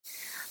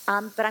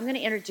But I'm going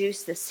to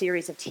introduce this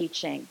series of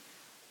teaching.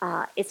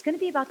 It's going to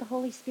be about the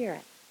Holy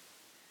Spirit.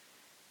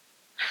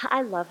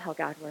 I love how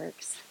God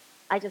works.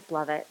 I just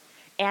love it.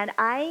 And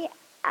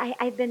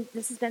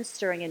this has been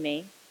stirring in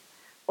me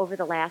over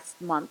the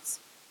last months,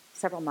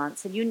 several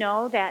months. And you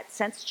know that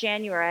since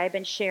January, I've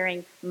been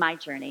sharing my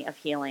journey of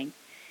healing.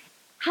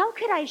 How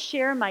could I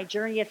share my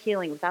journey of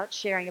healing without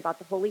sharing about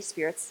the Holy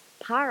Spirit's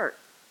part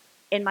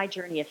in my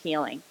journey of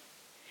healing?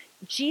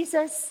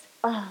 Jesus,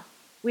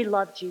 we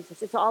love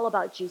Jesus. It's all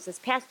about Jesus.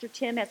 Pastor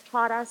Tim has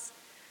taught us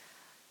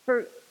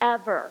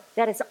forever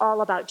that it's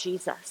all about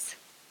Jesus.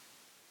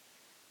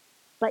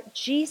 But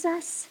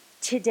Jesus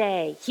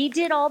today, he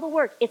did all the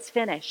work. It's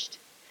finished.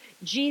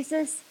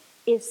 Jesus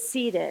is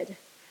seated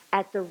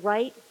at the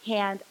right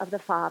hand of the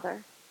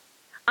Father.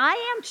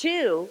 I am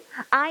too.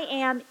 I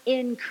am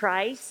in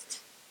Christ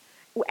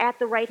at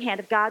the right hand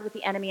of God with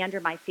the enemy under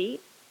my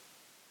feet.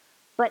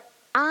 But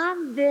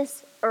on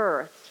this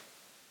earth,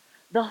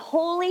 the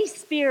Holy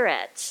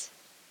Spirit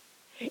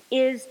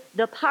is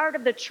the part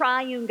of the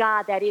triune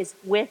God that is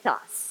with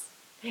us,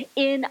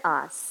 in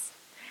us,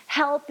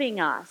 helping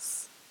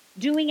us,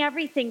 doing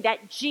everything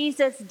that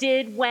Jesus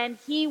did when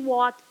he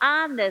walked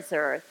on this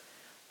earth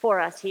for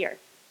us here.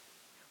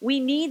 We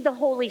need the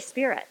Holy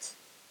Spirit.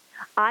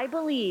 I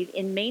believe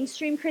in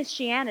mainstream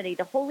Christianity,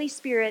 the Holy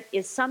Spirit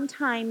is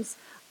sometimes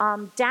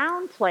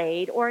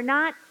downplayed or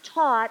not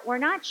taught or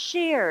not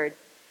shared.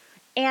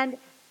 And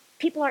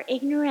people are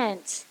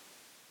ignorant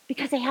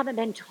because they haven't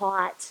been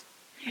taught.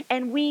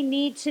 And we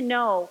need to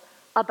know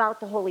about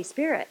the Holy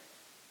Spirit.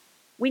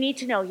 We need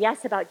to know,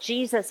 yes, about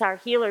Jesus, our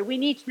healer. We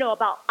need to know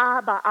about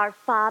Abba, our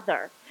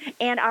Father,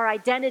 and our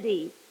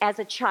identity as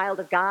a child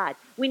of God.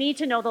 We need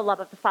to know the love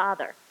of the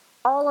Father.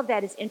 All of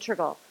that is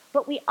integral.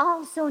 But we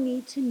also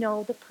need to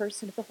know the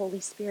person of the Holy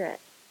Spirit.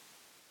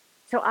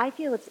 So I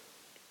feel it's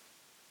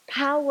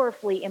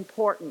powerfully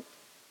important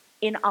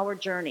in our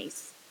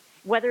journeys.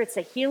 Whether it's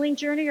a healing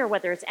journey or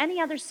whether it's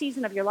any other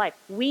season of your life,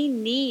 we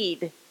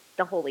need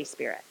the Holy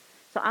Spirit.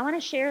 So I want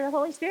to share the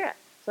Holy Spirit.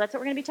 So that's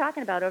what we're going to be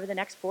talking about over the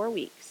next 4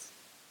 weeks.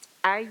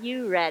 Are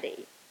you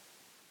ready?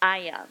 I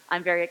am.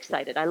 I'm very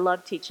excited. I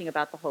love teaching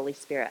about the Holy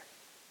Spirit.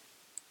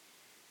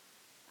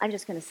 I'm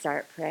just going to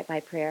start by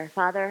prayer.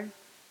 Father,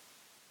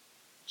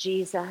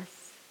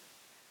 Jesus,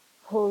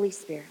 Holy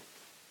Spirit,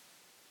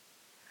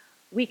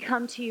 we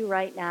come to you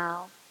right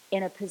now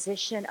in a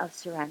position of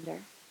surrender.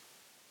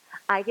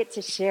 I get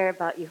to share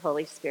about you,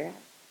 Holy Spirit,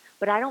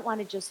 but I don't want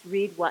to just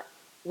read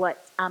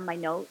what's on my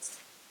notes.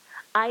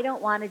 I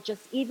don't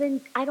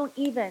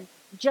even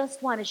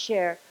just want to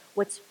share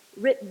what's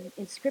written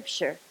in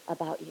Scripture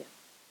about you.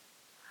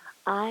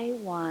 I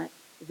want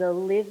the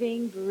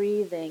living,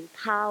 breathing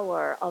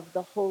power of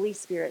the Holy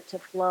Spirit to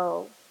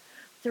flow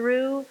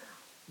through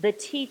the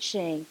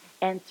teaching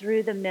and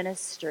through the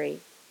ministry,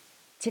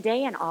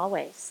 today and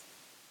always.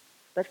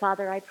 But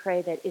Father, I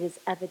pray that it is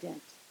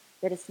evident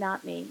that it's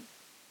not me,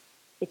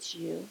 it's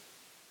you.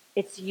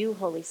 It's you,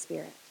 Holy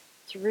Spirit,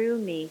 through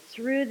me,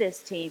 through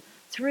this team,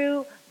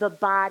 through the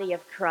body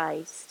of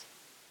Christ.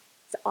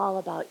 It's all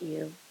about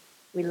you.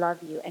 We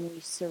love you and we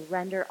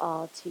surrender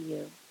all to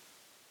you.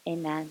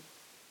 Amen.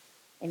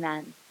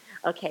 Amen.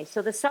 Okay,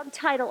 so the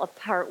subtitle of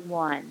part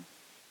 1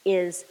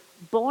 is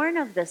Born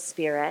of the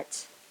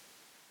Spirit,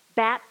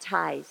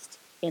 Baptized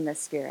in the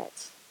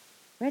Spirit.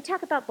 We're going to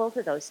talk about both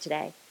of those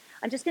today.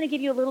 I'm just going to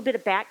give you a little bit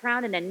of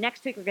background, and then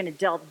next week we're going to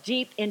delve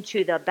deep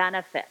into the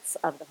benefits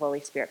of the Holy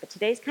Spirit. But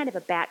today's kind of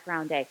a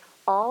background day,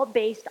 all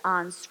based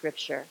on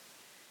Scripture.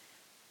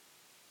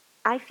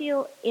 I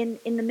feel in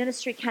the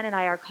ministry Ken and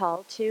I are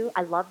called to,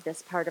 I love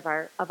this part of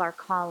our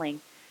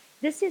calling.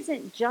 This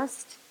isn't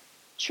just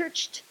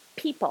churched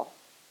people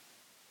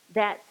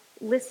that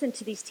listen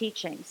to these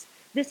teachings.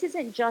 This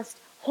isn't just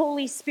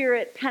Holy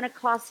Spirit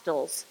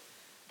Pentecostals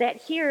that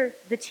hear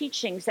the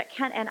teachings that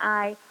Ken and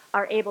I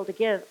are able to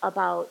give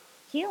about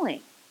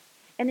healing.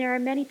 And there are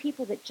many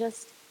people that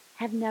just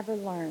have never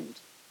learned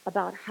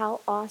about how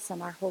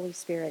awesome our Holy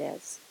Spirit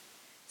is.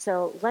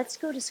 So let's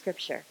go to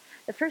Scripture.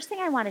 The first thing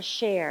I want to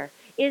share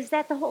is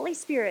that the Holy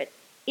Spirit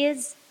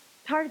is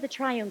part of the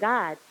triune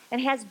God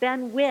and has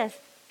been with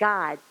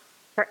God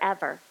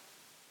forever.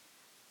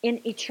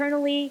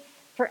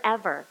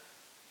 Forever.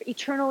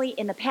 Eternally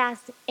in the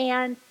past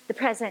and the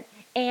present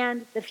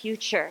and the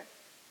future.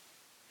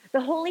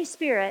 The Holy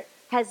Spirit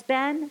has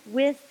been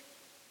with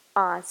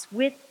us,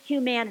 with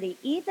humanity,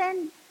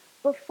 even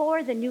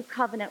before the new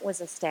covenant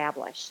was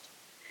established.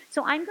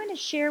 So I'm going to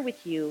share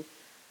with you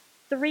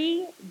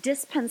 3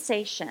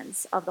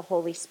 dispensations of the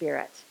Holy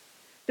Spirit.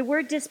 The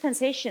word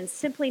dispensation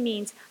simply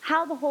means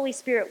how the Holy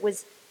Spirit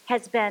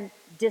has been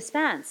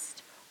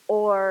dispensed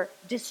or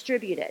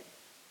distributed.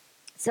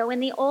 So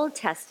in the Old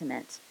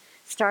Testament,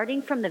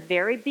 starting from the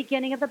very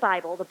beginning of the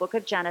Bible, the book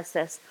of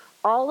Genesis,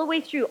 all the way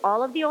through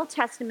all of the Old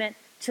Testament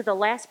to the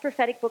last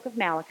prophetic book of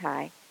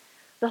Malachi,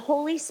 the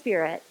Holy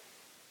Spirit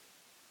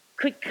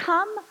could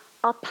come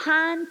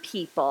upon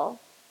people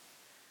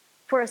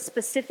for a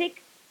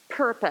specific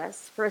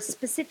purpose, for a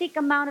specific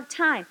amount of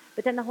time,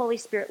 but then the Holy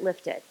Spirit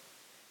lifted.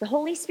 The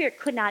Holy Spirit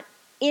could not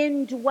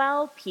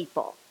indwell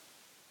people.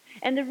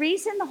 And the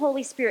reason the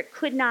Holy Spirit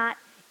could not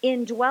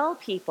indwell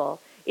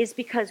people is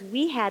because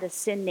we had a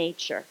sin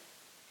nature.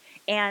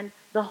 And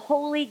the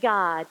holy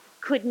God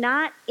could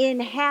not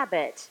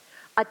inhabit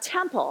a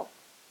temple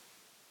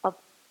of,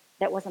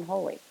 that wasn't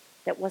holy,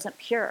 that wasn't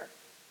pure.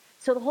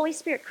 So the Holy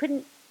Spirit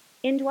couldn't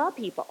indwell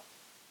people.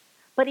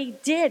 But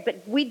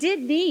we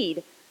did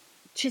need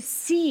to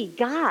see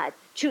God,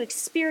 to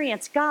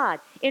experience God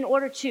in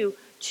order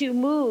to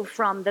move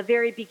from the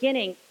very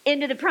beginning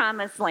into the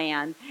promised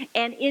land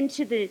and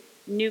into the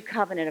new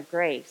covenant of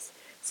grace.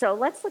 So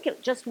let's look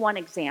at just one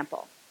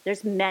example.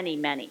 There's many,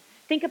 many.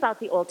 Think about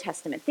the Old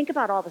Testament. Think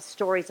about all the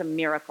stories of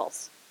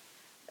miracles.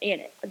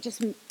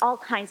 Just all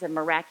kinds of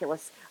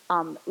miraculous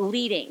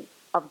leading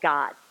of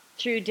God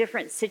through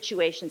different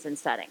situations and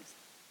settings.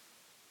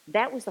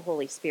 That was the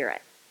Holy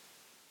Spirit.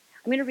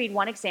 I'm going to read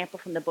one example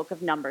from the book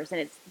of Numbers,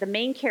 and the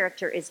main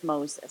character is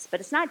Moses, but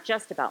it's not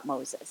just about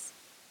Moses.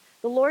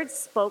 The Lord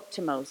spoke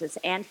to Moses,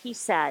 and he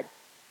said,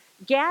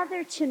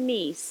 "Gather to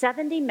me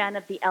 70 men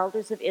of the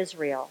elders of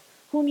Israel,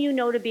 whom you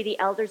know to be the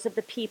elders of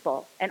the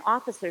people and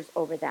officers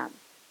over them.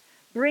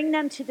 Bring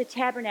them to the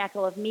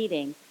tabernacle of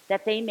meeting,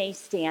 that they may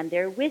stand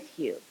there with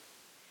you.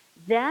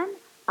 Then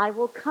I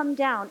will come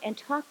down and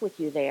talk with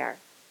you there.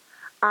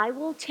 I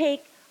will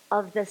take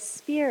of the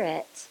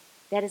Spirit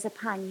that is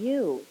upon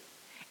you,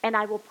 and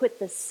I will put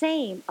the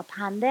same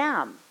upon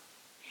them.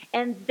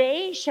 And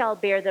they shall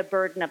bear the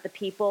burden of the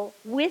people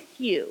with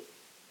you,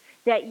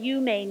 that you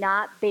may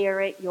not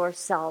bear it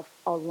yourself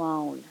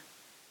alone."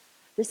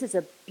 This is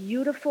a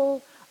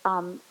beautiful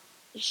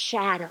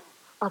shadow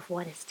of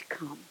what is to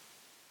come.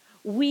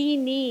 We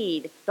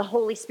need the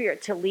Holy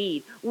Spirit to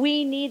lead.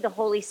 We need the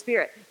Holy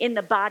Spirit in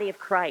the body of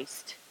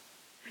Christ.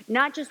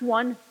 Not just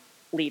one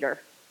leader.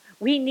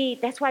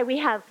 That's why we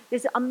have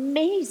this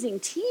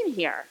amazing team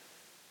here.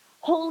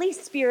 Holy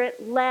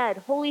Spirit led,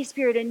 Holy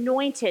Spirit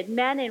anointed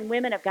men and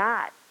women of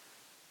God.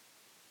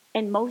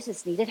 And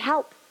Moses needed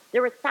help.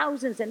 There were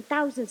thousands and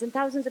thousands and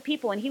thousands of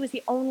people, and he was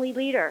the only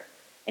leader.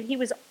 And he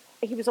was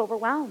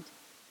overwhelmed.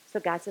 So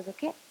God says,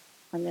 "Okay,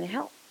 I'm going to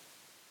help."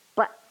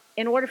 But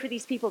in order for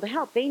these people to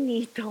help, they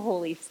need the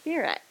Holy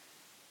Spirit.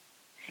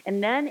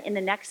 And then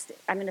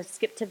I'm going to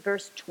skip to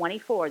verse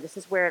 24. This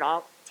is where it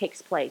all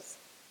takes place.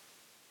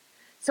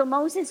 So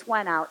Moses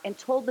went out and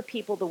told the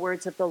people the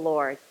words of the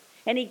Lord.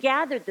 And he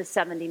gathered the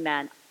 70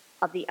 men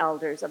of the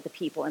elders of the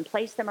people and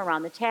placed them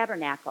around the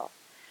tabernacle.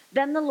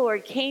 Then the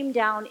Lord came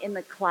down in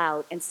the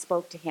cloud and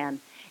spoke to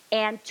him,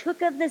 and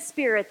took of the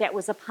Spirit that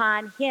was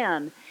upon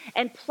him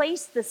and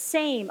placed the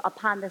same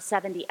upon the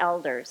 70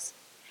 elders.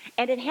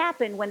 And it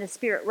happened when the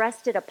Spirit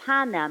rested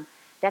upon them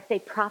that they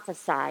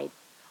prophesied,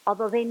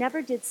 although they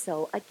never did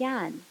so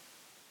again.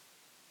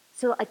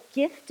 So a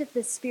gift of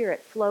the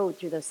Spirit flowed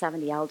through those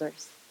 70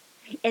 elders.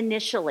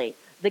 Initially,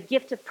 the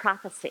gift of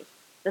prophecy,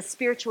 the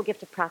spiritual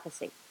gift of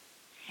prophecy.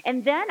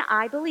 And then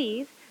I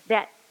believe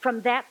that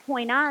from that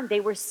point on, they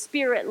were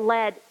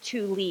Spirit-led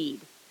to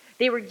lead.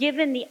 They were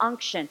given the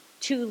unction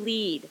to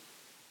lead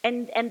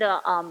and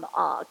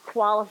the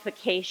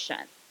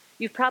qualification.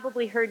 You've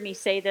probably heard me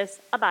say this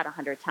about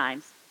 100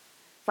 times,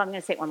 so I'm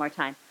going to say it one more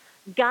time.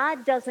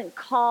 God doesn't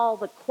call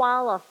the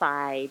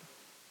qualified,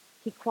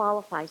 he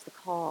qualifies the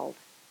called.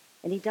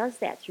 And he does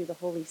that through the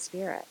Holy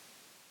Spirit.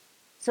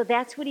 So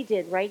that's what he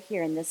did right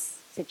here in this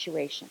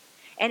situation.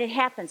 And it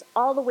happens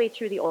all the way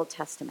through the Old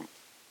Testament.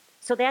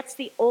 So that's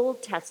the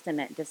Old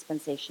Testament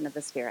dispensation of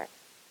the Spirit.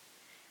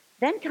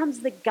 Then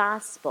comes the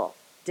gospel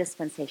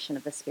dispensation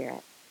of the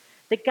Spirit.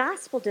 The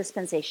gospel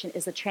dispensation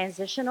is a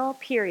transitional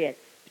period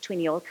between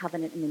the Old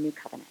Covenant and the New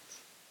Covenant.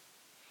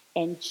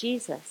 And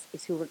Jesus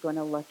is who we're going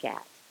to look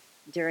at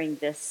during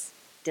this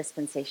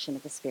dispensation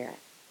of the Spirit.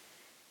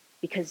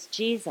 Because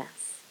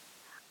Jesus,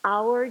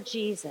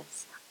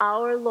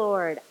 our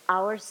Lord,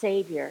 our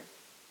Savior,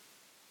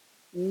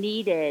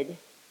 needed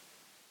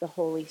the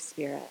Holy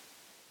Spirit.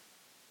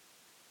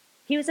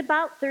 He was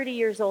about 30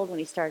 years old when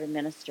he started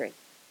ministry.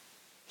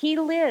 He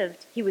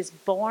lived, he was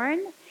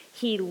born,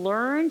 he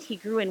learned, he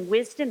grew in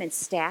wisdom and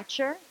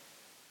stature,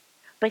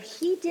 but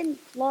he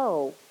didn't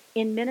flow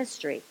in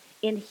ministry,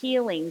 in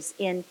healings,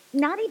 in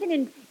not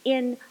even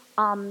in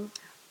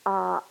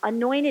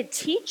anointed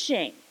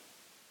teaching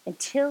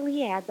until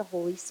he had the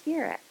Holy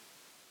Spirit.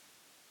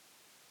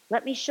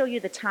 Let me show you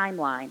the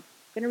timeline.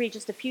 I'm going to read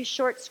just a few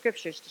short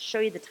scriptures to show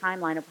you the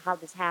timeline of how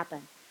this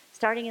happened,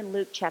 starting in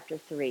Luke chapter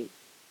 3.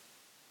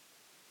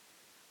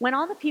 When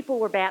all the people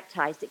were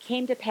baptized, it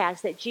came to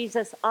pass that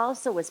Jesus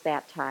also was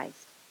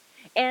baptized.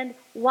 And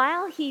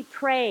while he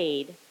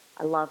prayed,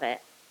 I love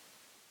it,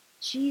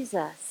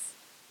 Jesus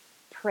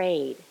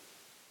prayed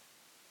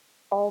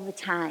all the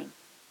time.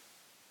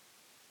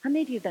 How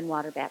many of you have been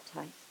water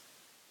baptized?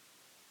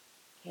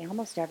 Okay,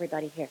 almost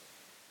everybody here.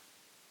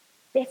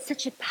 That's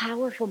such a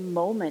powerful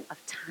moment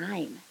of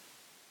time.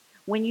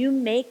 When you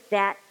make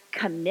that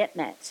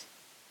commitment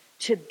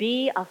to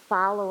be a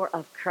follower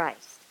of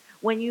Christ,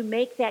 when you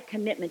make that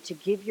commitment to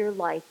give your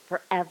life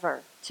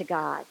forever to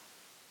God.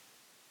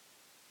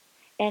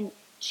 And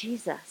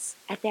Jesus,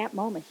 at that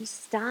moment, he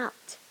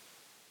stopped.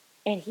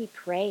 And he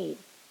prayed.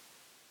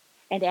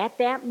 And at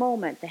that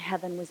moment, the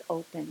heaven was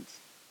opened.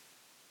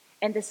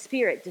 And the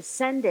Spirit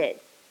descended.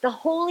 The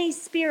Holy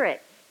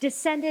Spirit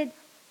descended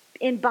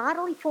in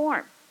bodily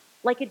form,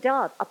 like a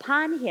dove,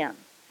 upon him.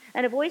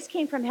 And a voice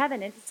came from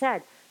heaven and it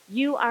said,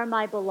 "You are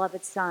my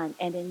beloved Son,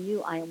 and in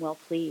you I am well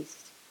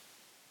pleased."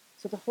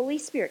 So the Holy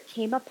Spirit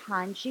came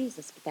upon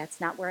Jesus, but that's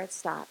not where it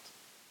stopped.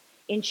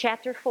 In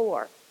chapter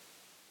 4,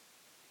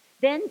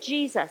 then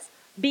Jesus,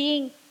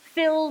 being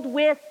filled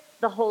with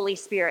the Holy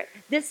Spirit.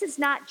 This is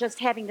not just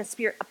having the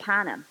Spirit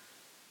upon him.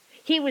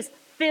 He was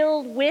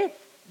filled with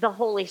the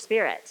Holy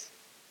Spirit.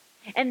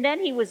 And then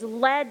he was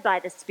led by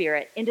the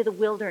Spirit into the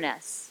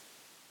wilderness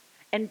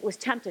and was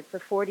tempted for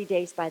 40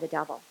 days by the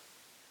devil.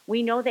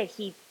 We know that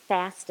he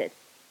fasted,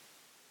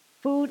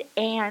 food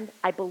and,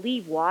 I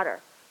believe,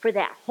 water, for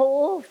that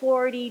whole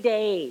 40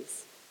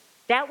 days.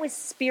 That was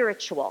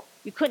spiritual.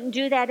 You couldn't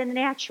do that in the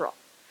natural.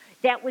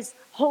 That was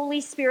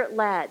Holy Spirit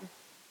led.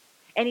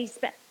 And he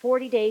spent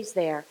 40 days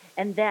there.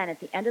 And then at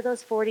the end of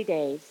those 40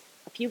 days,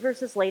 a few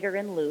verses later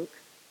in Luke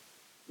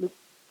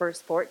verse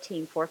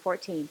 14,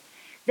 4:14,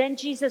 then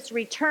Jesus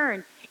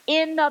returned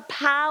in the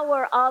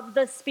power of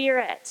the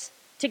Spirit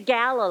to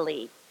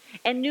Galilee.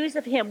 And news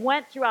of him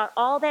went throughout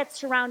all that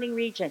surrounding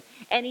region.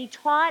 And he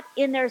taught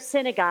in their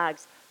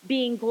synagogues,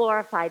 being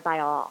glorified by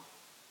all.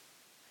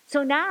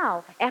 So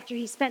now, after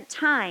he spent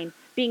time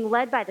being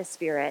led by the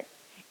Spirit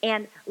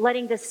and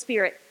letting the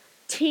Spirit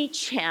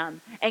teach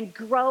him and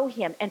grow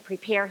him and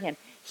prepare him,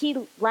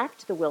 he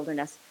left the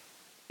wilderness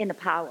in the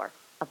power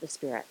of the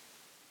Spirit.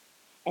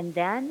 And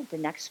then the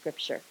next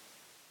scripture,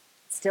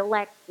 still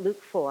like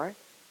Luke 4.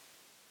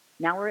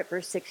 Now we're at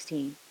verse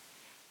 16.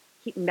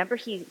 Remember,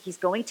 he's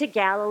going to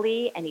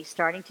Galilee and he's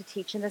starting to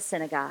teach in the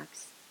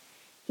synagogues.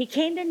 He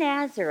came to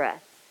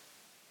Nazareth,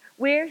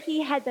 where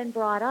he had been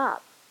brought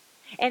up.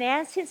 And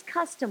as his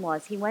custom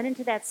was, he went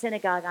into that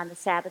synagogue on the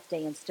Sabbath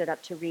day and stood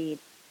up to read.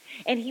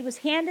 And he was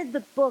handed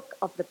the book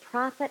of the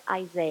prophet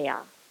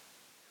Isaiah.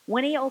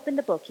 When he opened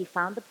the book, he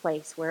found the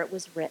place where it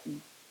was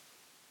written,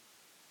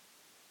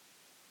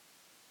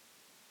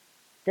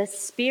 "The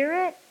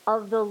Spirit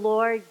of the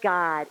Lord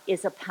God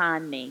is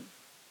upon me,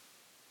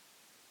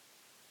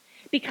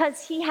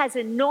 because he has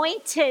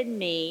anointed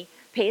me."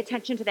 Pay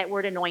attention to that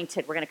word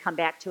anointed. We're going to come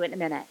back to it in a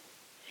minute.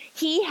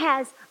 He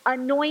has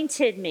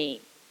anointed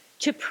me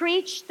to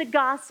preach the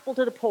gospel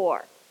to the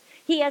poor.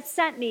 He has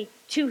sent me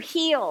to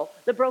heal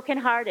the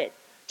brokenhearted,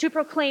 to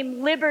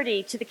proclaim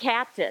liberty to the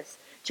captives,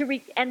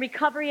 and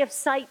recovery of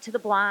sight to the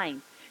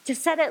blind, to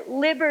set at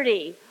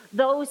liberty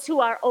those who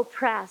are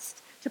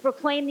oppressed, to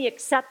proclaim the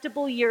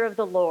acceptable year of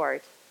the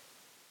Lord.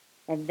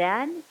 And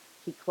then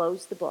he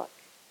closed the book,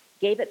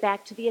 gave it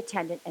back to the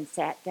attendant, and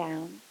sat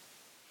down.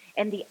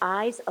 And the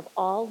eyes of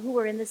all who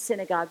were in the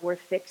synagogue were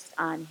fixed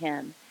on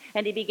him.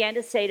 And he began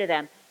to say to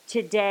them,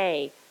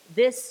 "Today,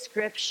 this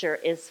scripture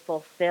is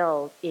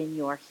fulfilled in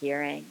your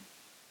hearing."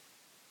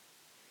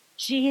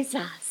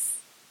 Jesus,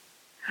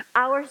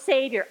 our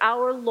Savior,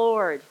 our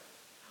Lord,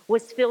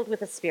 was filled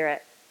with the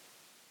Spirit.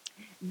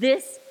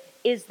 This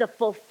is the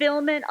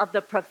fulfillment of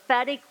the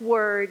prophetic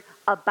word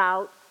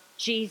about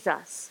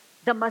Jesus,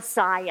 the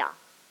Messiah.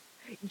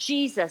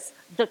 Jesus,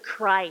 the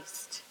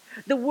Christ.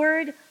 The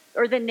word,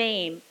 or the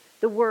name,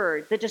 the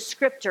word, the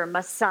descriptor,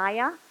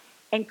 Messiah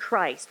and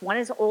Christ. One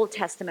is Old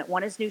Testament,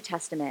 one is New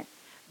Testament.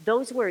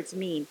 Those words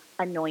mean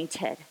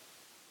anointed.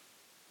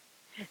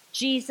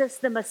 Jesus,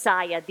 the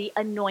Messiah, the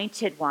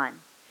anointed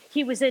one.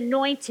 He was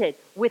anointed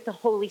with the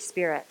Holy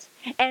Spirit.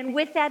 And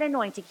with that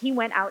anointing, he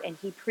went out and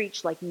he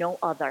preached like no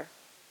other.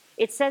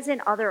 It says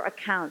in other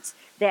accounts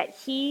that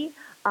he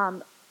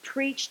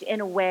preached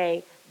in a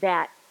way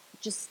that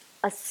just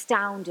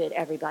astounded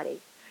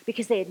everybody,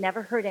 because they had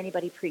never heard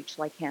anybody preach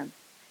like him.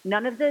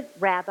 None of the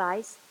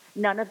rabbis,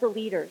 none of the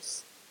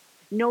leaders.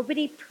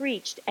 Nobody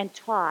preached and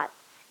taught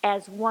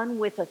as one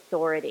with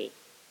authority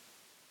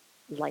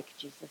like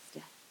Jesus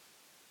did.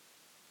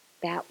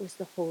 That was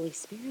the Holy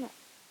Spirit.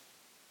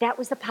 That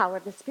was the power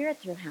of the Spirit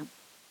through him.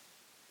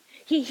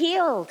 He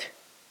healed.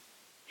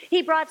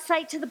 He brought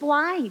sight to the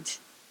blind.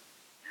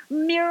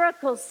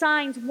 Miracles,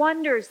 signs,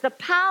 wonders, the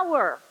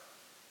power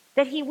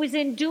that he was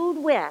endued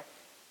with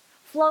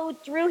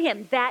flowed through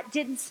him. That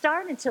didn't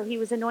start until he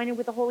was anointed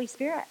with the Holy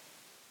Spirit.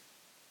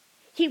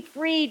 He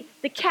freed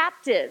the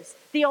captives,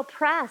 the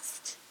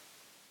oppressed.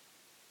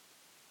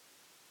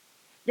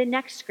 The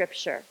next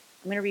scripture,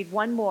 I'm going to read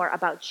one more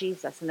about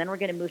Jesus, and then we're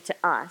going to move to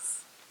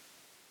us,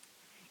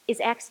 is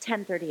Acts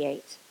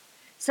 10:38.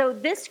 So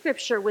this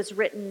scripture was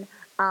written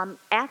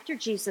after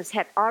Jesus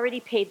had already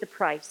paid the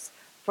price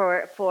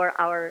for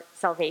our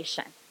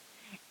salvation.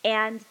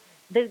 And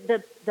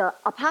the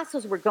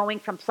apostles were going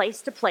from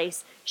place to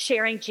place,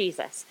 sharing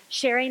Jesus,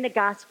 sharing the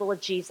gospel of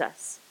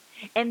Jesus.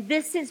 And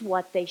this is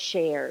what they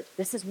shared.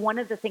 This is one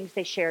of the things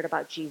they shared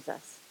about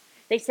Jesus.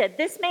 They said,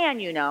 "This man,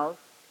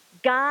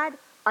 God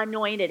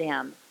anointed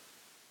him.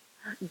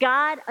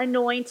 God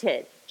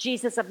anointed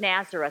Jesus of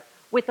Nazareth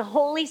with the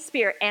Holy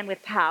Spirit and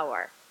with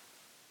power.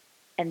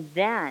 And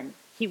then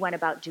he went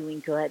about doing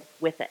good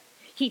with it."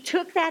 He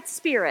took that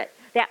Spirit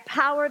that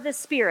power of the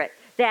Spirit,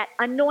 that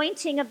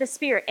anointing of the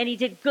Spirit, and he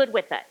did good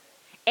with it.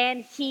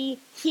 And he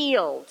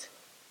healed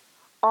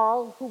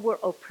all who were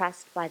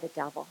oppressed by the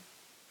devil,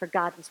 for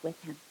God was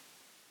with him.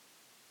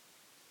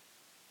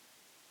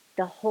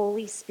 The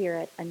Holy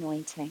Spirit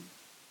anointing.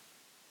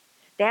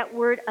 That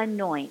word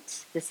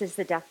anoint, this is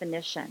the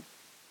definition.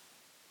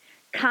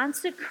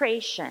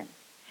 Consecration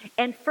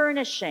and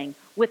furnishing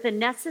with the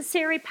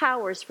necessary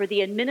powers for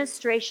the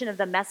administration of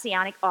the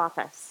messianic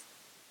office,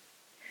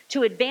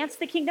 to advance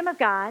the kingdom of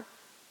God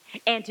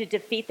and to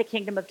defeat the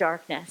kingdom of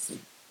darkness.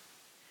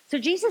 So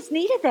Jesus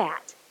needed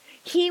that.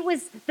 He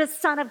was the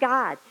Son of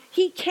God.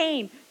 He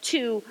came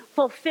to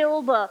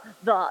fulfill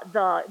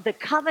the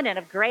covenant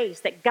of grace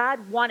that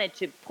God wanted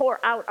to pour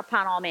out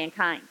upon all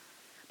mankind.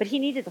 But he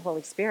needed the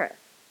Holy Spirit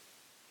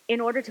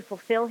in order to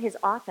fulfill his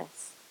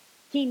office.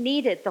 He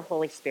needed the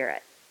Holy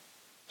Spirit.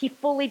 He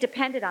fully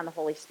depended on the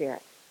Holy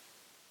Spirit.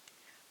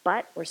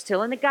 But we're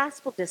still in the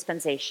gospel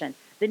dispensation.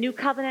 The new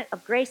covenant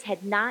of grace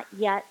had not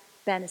yet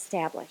been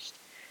established.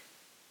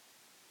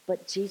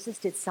 But Jesus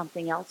did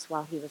something else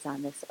while he was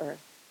on this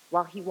earth,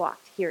 while he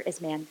walked here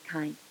as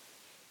mankind.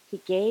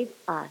 He gave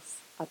us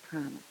a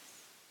promise.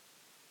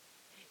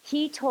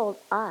 He told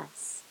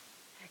us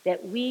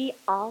that we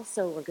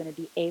also were going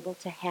to be able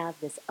to have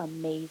this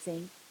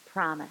amazing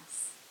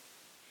promise.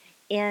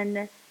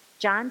 In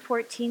John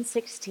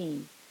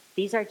 14:16,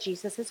 these are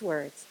Jesus'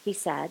 words. He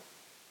said,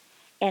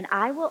 "And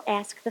I will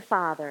ask the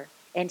Father,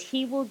 and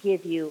he will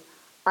give you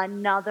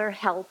another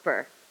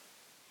helper."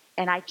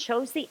 And I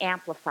chose the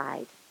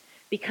Amplified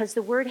because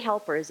the word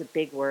helper is a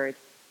big word,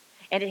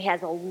 and it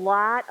has a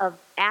lot of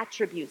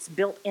attributes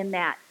built in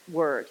that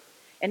word.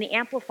 And the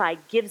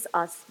Amplified gives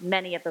us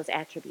many of those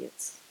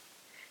attributes.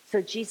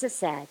 So Jesus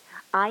said,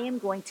 "I am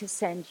going to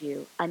send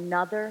you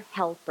another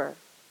helper,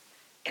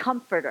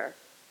 comforter,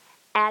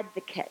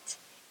 advocate,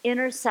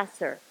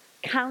 intercessor,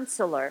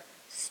 counselor,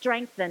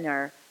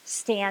 strengthener,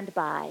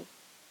 standby,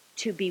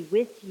 to be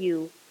with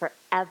you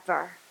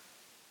forever."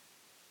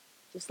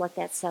 Just let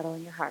that settle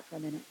in your heart for a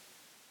minute.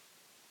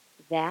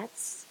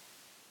 That's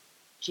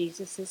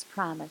Jesus'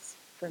 promise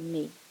for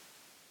me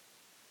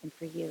and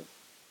for you.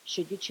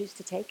 Should you choose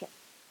to take it,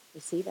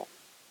 receive it.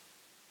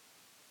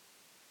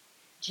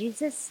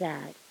 Jesus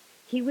said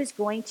he was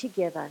going to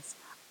give us,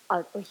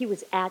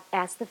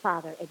 asked the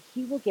Father, and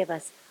he will give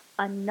us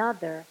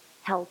another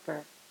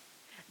helper.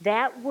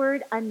 That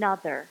word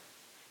another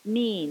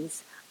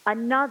means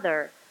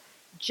another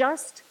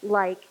just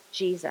like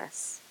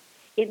Jesus.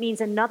 It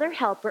means another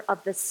helper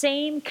of the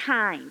same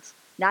kind,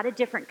 not a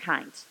different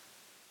kind.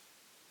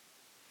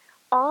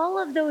 All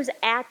of those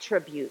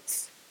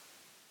attributes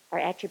are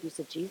attributes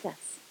of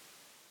Jesus.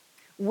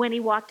 When he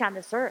walked on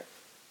this earth,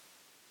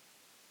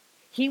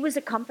 he was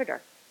a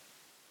comforter.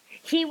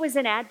 He was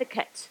an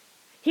advocate.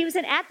 He was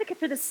an advocate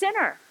for the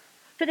sinner,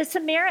 for the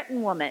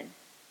Samaritan woman,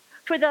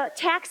 for the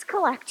tax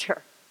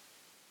collector.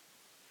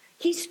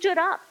 He stood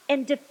up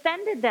and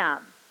defended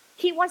them.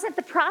 He wasn't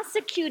the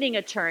prosecuting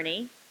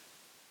attorney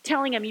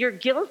telling them, "You're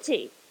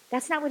guilty."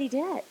 That's not what he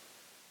did.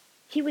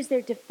 He was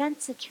their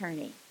defense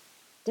attorney,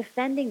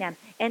 defending them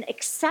and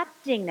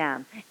accepting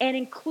them and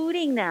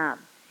including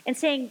them and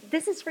saying,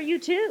 "This is for you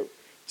too.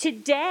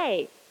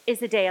 Today is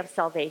the day of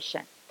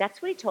salvation."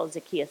 That's what he told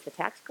Zacchaeus, the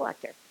tax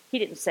collector. He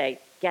didn't say,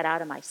 "Get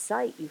out of my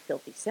sight, you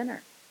filthy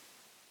sinner."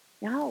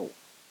 No,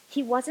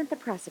 he wasn't the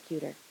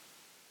prosecutor.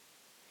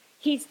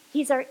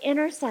 He's our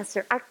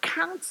intercessor, our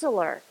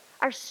counselor,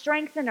 our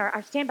strengthener,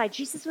 our standby.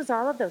 Jesus was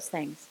all of those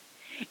things.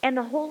 And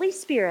the Holy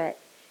Spirit,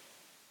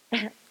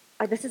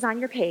 this is on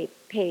your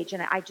page,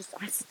 and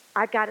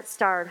I've got it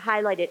starred,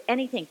 highlighted,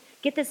 anything.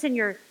 Get this in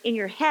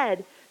your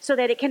head so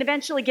that it can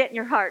eventually get in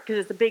your heart, because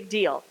it's a big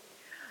deal.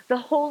 The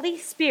Holy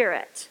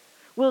Spirit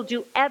will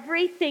do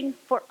everything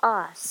for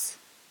us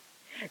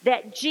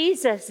that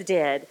Jesus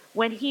did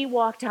when he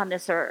walked on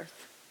this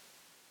earth.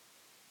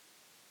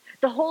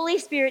 The Holy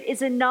Spirit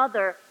is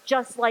another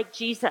just like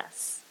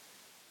Jesus.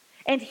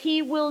 And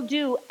he will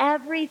do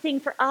everything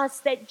for us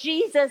that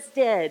Jesus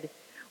did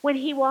when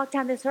he walked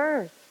on this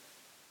earth.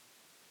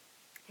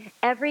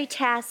 Every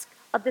task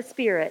of the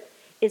Spirit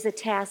is a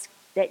task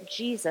that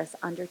Jesus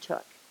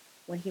undertook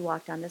when he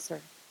walked on this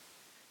earth.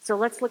 So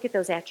let's look at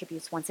those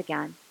attributes once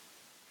again.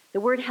 The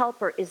word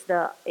helper is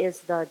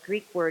the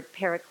Greek word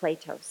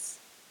parakletos.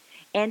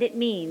 And it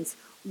means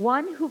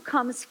one who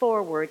comes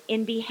forward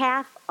in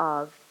behalf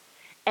of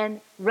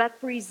and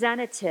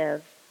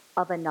representative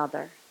of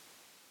another.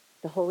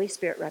 The Holy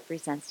Spirit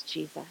represents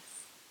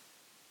Jesus.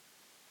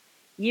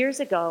 Years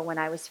ago, when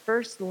I was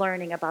first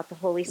learning about the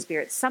Holy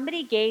Spirit,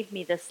 somebody gave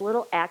me this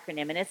little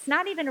acronym, and it's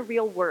not even a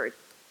real word.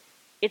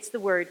 It's the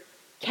word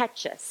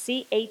CATCHIS,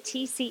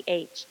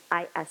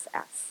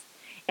 CATCHIS.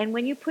 And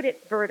when you put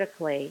it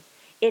vertically,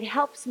 it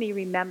helps me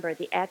remember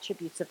the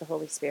attributes of the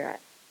Holy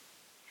Spirit.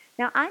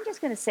 Now, I'm just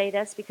going to say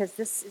this because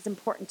this is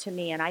important to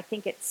me, and I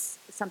think it's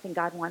something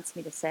God wants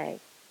me to say.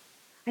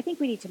 I think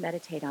we need to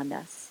meditate on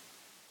this.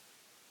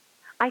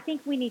 I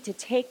think we need to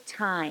take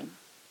time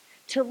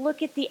to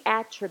look at the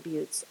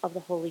attributes of the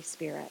Holy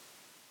Spirit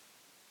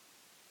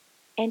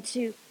and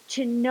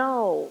to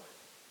know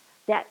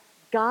that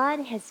God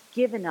has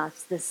given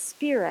us the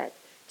Spirit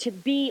to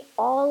be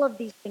all of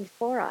these things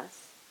for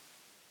us.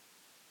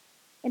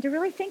 And to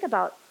really think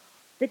about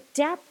the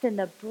depth and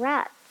the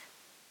breadth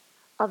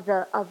of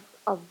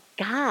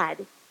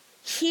God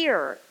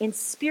here in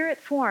spirit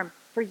form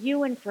for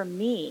you and for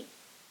me.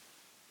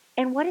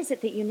 And what is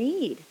it that you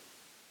need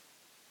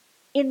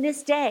in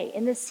this day,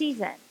 in this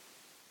season?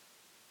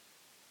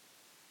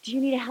 Do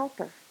you need a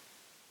helper?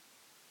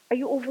 Are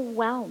you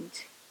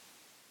overwhelmed?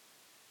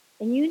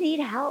 And you need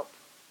help.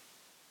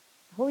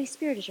 The Holy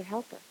Spirit is your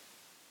helper.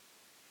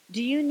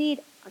 Do you need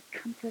a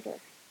comforter?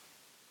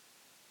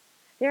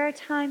 There are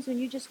times when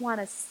you just want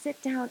to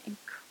sit down and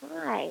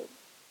cry.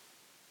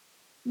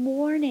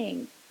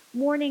 Mourning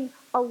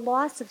a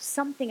loss of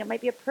something. It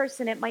might be a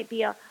person, it might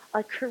be a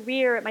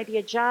career, it might be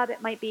a job,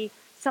 it might be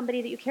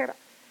somebody that you care about.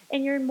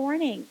 And you're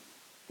mourning.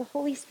 The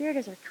Holy Spirit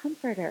is our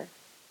comforter,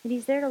 and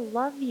he's there to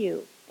love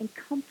you and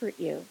comfort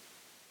you.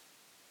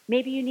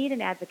 Maybe you need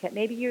an advocate.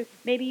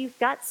 Maybe you've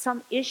got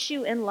some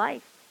issue in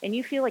life and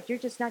you feel like you're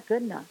just not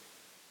good enough.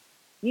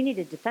 You need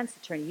a defense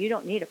attorney. You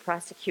don't need a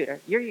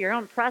prosecutor. You're your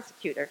own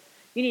prosecutor.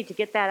 You need to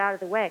get that out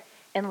of the way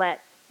and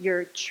let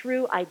your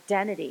true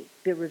identity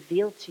be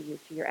revealed to you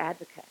through your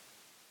advocate.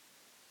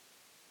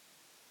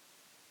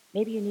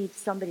 Maybe you need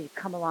somebody to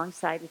come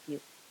alongside with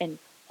you and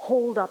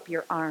hold up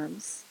your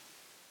arms.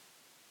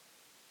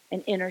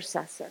 An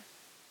intercessor.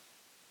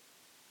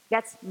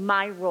 That's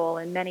my role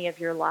in many of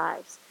your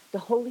lives. The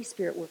Holy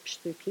Spirit works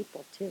through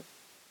people too.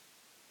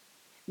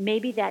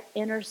 Maybe that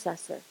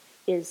intercessor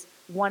is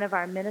one of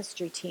our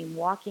ministry team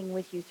walking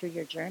with you through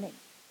your journey,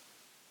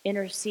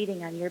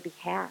 interceding on your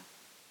behalf.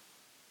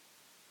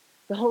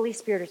 The Holy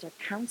Spirit is our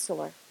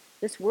counselor.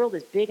 This world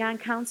is big on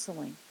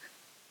counseling.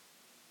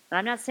 And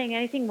I'm not saying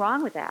anything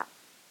wrong with that.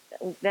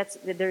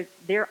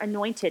 They're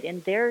anointed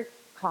in their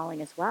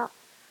calling as well.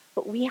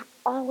 But we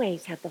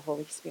always have the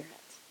Holy Spirit.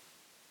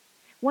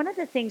 One of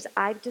the things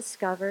I've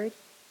discovered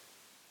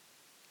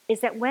is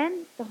that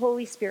when the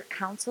Holy Spirit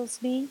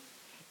counsels me,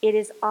 it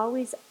is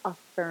always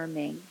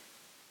affirming.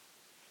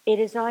 It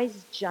is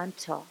always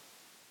gentle.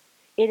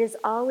 It is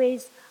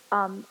always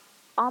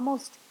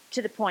almost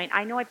to the point.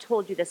 I know I've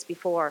told you this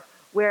before,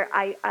 where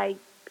I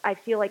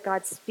feel like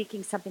God's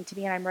speaking something to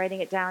me and I'm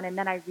writing it down and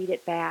then I read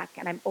it back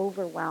and I'm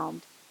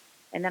overwhelmed.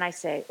 And then I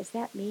say, is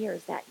that me or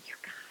is that you,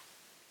 God?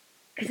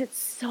 Because it's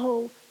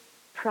so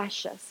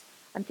precious.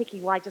 I'm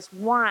thinking, well, I just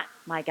want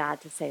my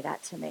God to say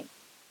that to me.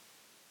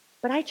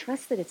 But I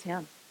trust that it's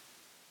him.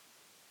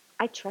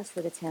 I trust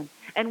that it's him.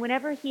 And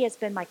whenever he has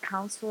been my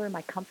counselor,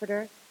 my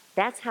comforter,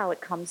 that's how it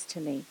comes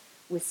to me,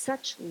 with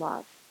such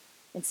love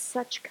and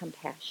such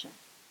compassion.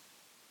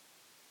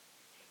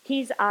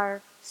 He's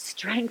our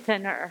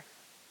strengthener.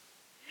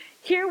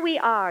 Here we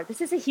are. This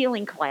is a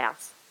healing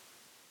class.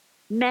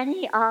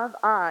 Many of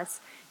us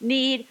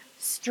need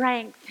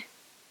strength.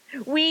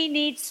 We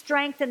need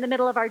strength in the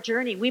middle of our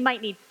journey. We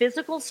might need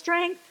physical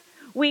strength.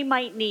 We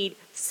might need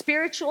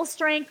spiritual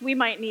strength. We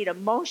might need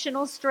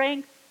emotional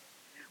strength.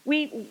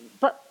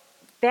 But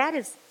that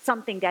is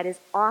something that is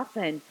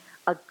often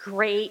a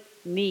great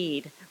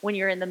need when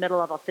you're in the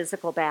middle of a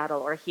physical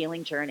battle or a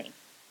healing journey.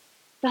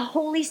 The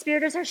Holy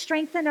Spirit is our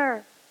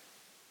strengthener.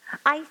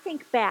 I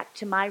think back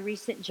to my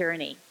recent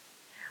journey.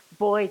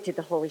 Boy, did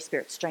the Holy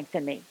Spirit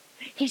strengthen me.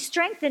 He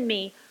strengthened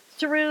me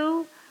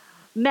through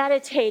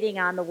meditating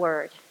on the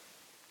Word.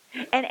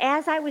 And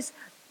as I was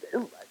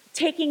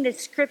taking the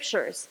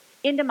scriptures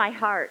into my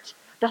heart,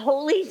 the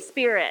Holy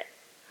Spirit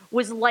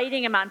was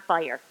lighting them on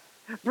fire,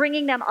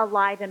 bringing them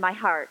alive in my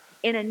heart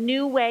in a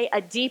new way,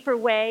 a deeper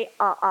way,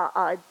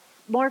 a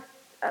more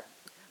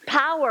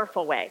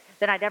powerful way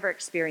than I'd ever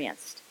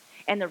experienced.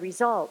 And the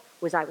result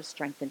was I was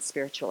strengthened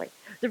spiritually.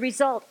 The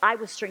result, I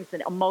was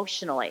strengthened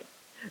emotionally.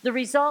 The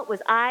result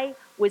was I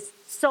was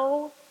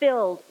so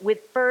filled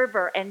with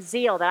fervor and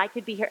zeal that I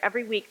could be here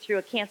every week through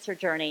a cancer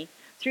journey,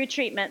 through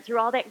treatment, through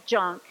all that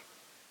junk,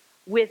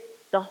 with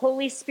the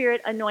Holy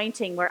Spirit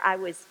anointing, where I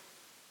was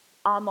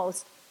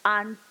almost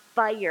on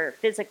fire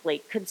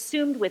physically,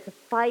 consumed with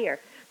fire.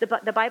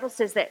 The Bible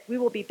says that we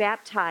will be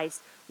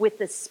baptized with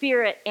the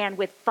Spirit and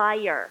with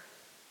fire.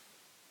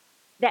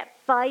 That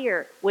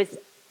fire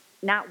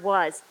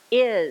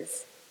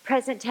is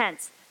present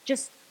tense,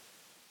 just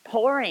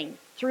pouring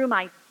through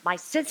my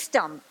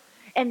system.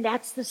 And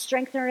that's the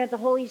strengthener of the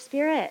Holy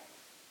Spirit.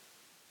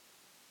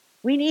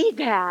 We need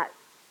that.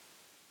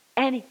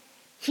 And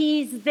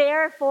he's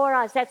there for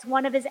us. That's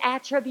one of his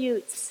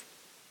attributes.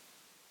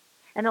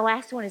 And the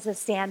last one is a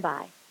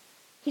standby.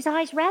 He's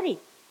always ready,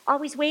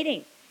 always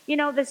waiting. You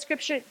know, the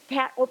scripture,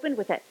 Pat opened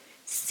with it.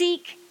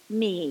 Seek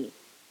me,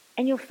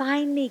 and you'll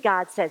find me,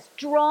 God says.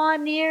 Draw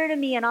near to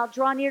me, and I'll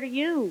draw near to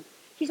you.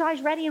 He's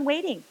always ready and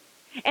waiting.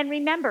 And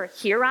remember,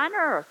 here on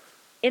earth,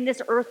 in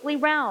this earthly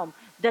realm,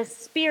 the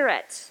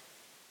Spirit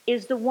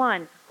is the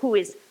one who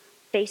is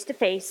face to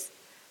face,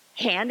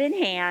 hand in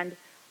hand,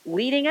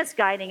 leading us,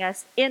 guiding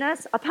us, in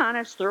us, upon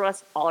us, through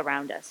us, all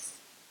around us.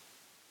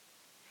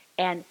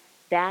 And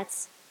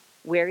that's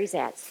where he's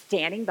at,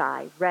 standing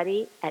by,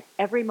 ready at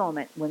every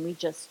moment when we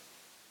just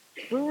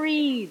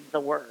breathe the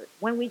word,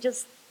 when we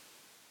just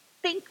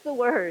think the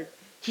word,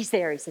 he's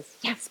there. He says,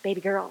 yes,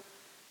 baby girl,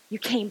 you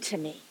came to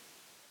me.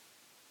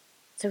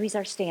 So he's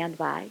our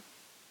standby.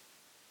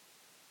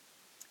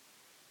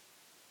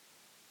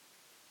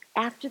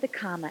 After the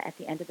comma at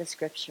the end of the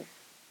scripture,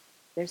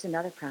 there's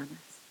another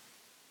promise.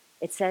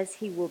 It says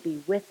he will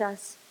be with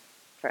us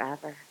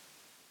forever.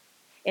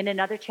 In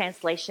another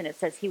translation, it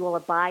says he will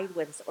abide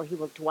with us, or he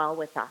will dwell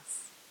with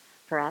us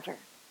forever.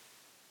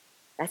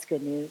 That's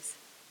good news.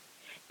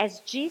 As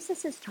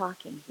Jesus is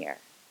talking here,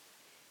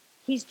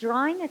 he's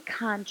drawing a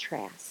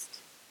contrast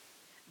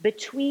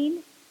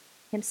between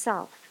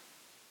himself,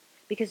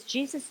 because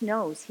Jesus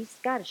knows he's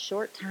got a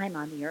short time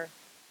on the earth.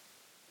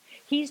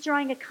 He's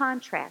drawing a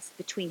contrast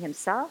between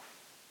himself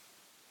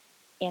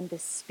and the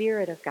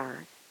Spirit of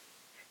God,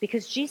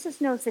 because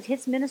Jesus knows that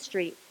his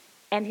ministry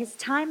and his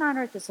time on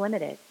earth is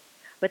limited,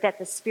 but that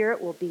the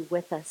Spirit will be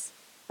with us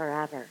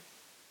forever.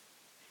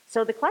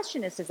 So the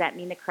question is, does that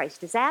mean that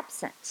Christ is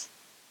absent?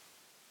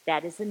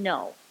 That is a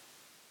no.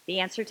 The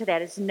answer to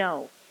that is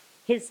no.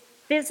 His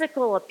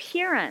physical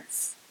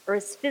appearance or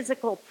his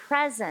physical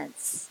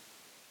presence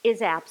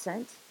is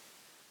absent,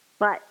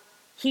 but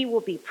he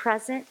will be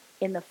present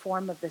in the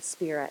form of the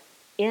Spirit,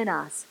 in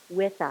us,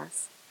 with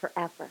us,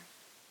 forever.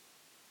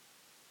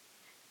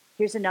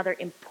 Here's another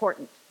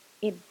important,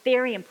 a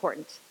very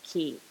important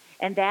key,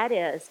 and that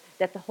is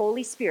that the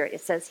Holy Spirit,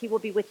 it says he will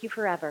be with you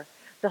forever.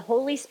 The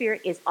Holy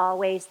Spirit is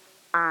always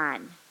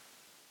on.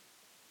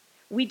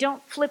 We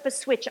don't flip a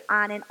switch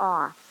on and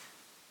off.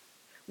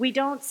 We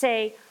don't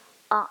say,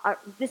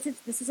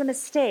 this is a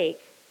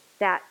mistake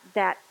that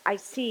I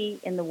see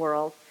in the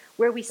world,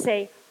 where we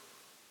say,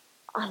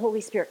 oh, Holy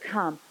Spirit,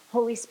 come.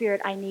 Holy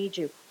Spirit, I need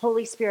you.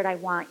 Holy Spirit, I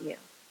want you.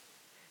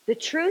 The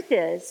truth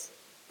is,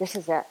 this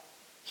is it.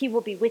 He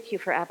will be with you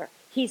forever.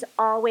 He's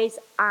always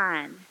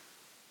on.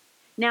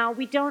 Now,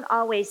 we don't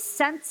always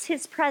sense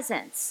his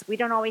presence. We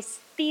don't always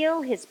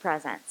feel his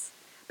presence.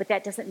 But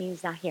that doesn't mean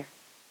he's not here.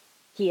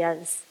 He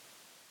is.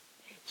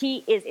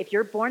 He is. If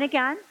you're born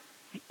again,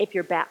 if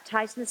you're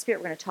baptized in the Spirit,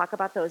 we're going to talk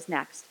about those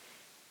next.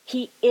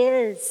 He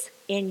is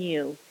in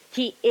you.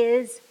 He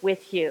is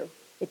with you.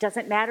 It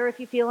doesn't matter if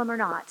you feel him or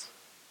not.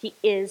 He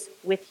is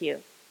with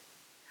you.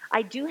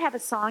 I do have a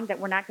song that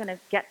we're not going to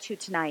get to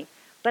tonight,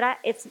 but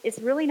it's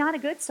really not a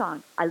good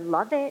song. I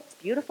love it. It's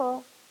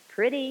beautiful,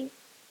 pretty,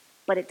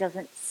 but it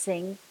doesn't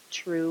sing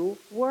true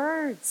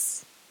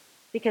words,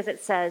 because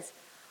it says,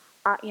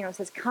 it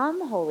says,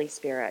 come, Holy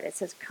Spirit. It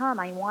says, come,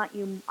 I want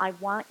you,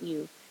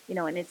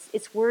 and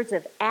it's words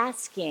of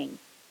asking,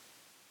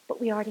 but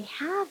we already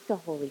have the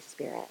Holy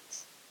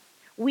Spirit.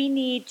 We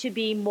need to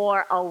be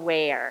more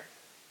aware.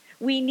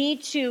 We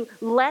need to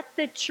let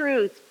the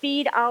truth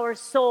feed our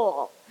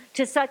soul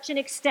to such an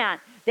extent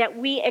that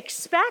we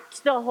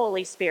expect the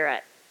Holy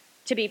Spirit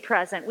to be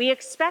present. We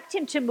expect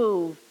him to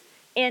move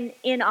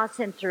in us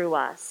and through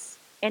us,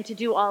 and to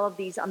do all of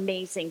these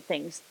amazing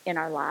things in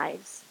our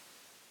lives.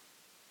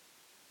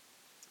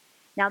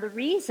 Now, the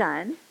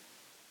reason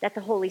that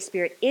the Holy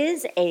Spirit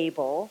is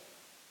able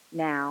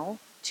now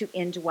to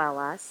indwell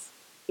us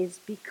is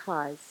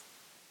because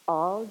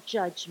all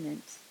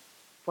judgment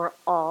for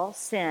all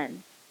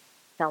sin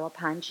fell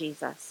upon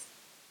Jesus.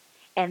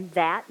 And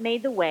that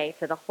made the way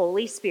for the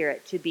Holy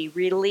Spirit to be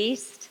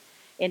released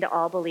into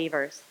all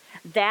believers.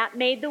 That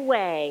made the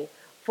way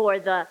for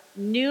the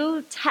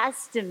New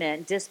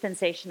Testament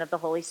dispensation of the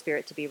Holy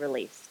Spirit to be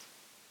released.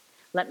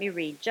 Let me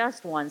read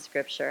just one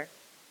scripture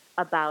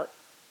about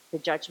the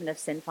judgment of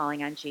sin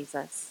falling on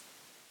Jesus.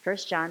 1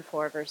 John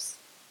 4, verse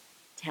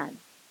 10.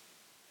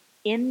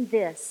 In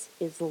this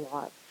is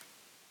love,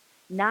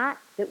 not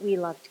that we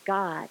loved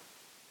God,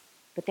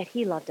 but that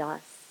he loved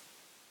us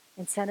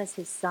and sent us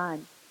his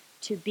Son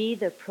to be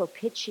the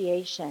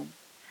propitiation,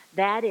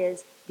 that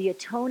is, the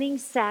atoning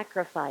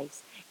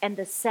sacrifice and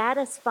the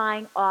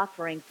satisfying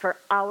offering for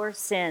our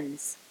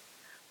sins,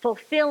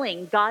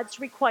 fulfilling God's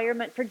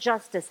requirement for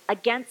justice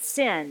against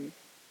sin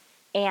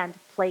and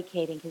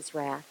placating his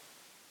wrath.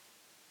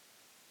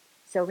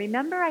 So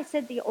remember, I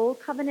said the old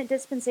covenant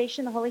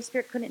dispensation, the Holy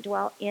Spirit couldn't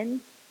dwell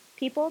in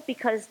people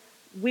because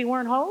we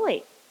weren't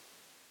holy.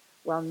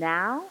 Well,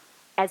 now,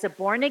 as a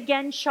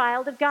born-again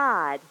child of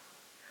God,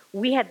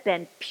 we have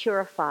been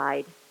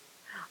purified.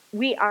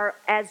 We are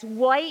as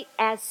white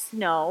as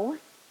snow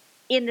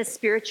in the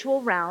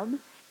spiritual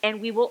realm,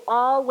 and we will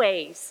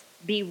always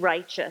be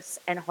righteous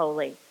and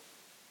holy.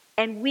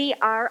 And we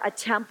are a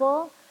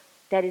temple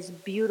that is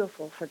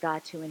beautiful for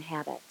God to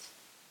inhabit.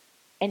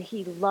 And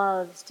he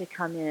loves to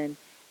come in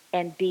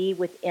and be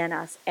within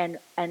us, and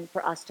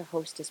for us to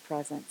host his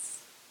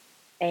presence.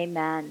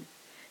 Amen.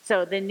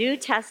 So the New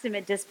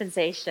Testament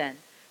dispensation,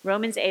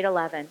 Romans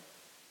 8:11.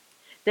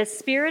 The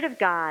Spirit of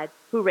God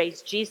who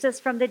raised Jesus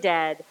from the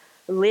dead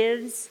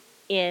lives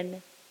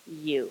in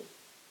you.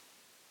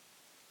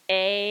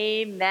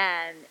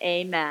 Amen.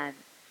 Amen.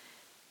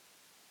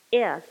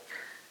 If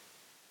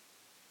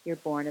you're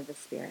born of the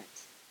Spirit.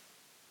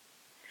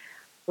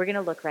 We're going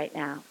to look right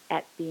now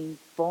at being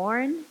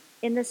born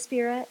in the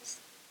Spirit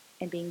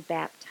and being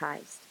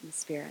baptized in the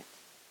Spirit.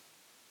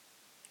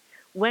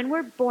 When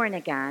we're born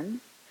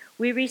again,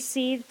 we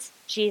received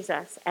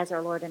Jesus as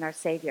our Lord and our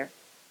Savior.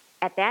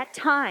 At that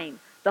time,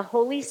 the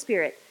Holy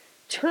Spirit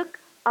took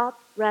up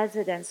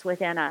residence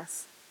within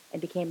us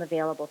and became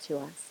available to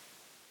us.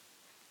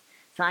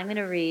 So I'm going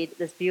to read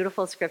this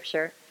beautiful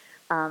scripture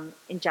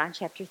in John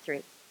chapter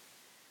 3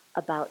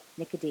 about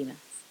Nicodemus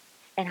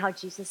and how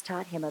Jesus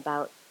taught him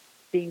about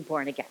being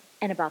born again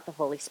and about the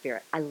Holy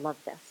Spirit. I love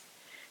this.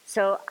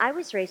 So I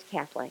was raised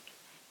Catholic,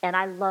 and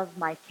I love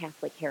my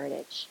Catholic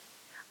heritage.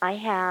 I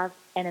have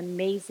an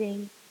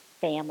amazing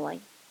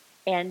family,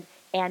 and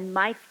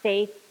my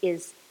faith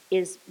is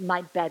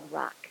my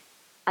bedrock.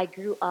 I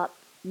grew up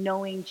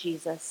knowing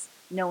Jesus,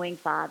 knowing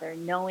Father,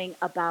 knowing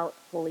about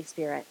Holy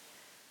Spirit.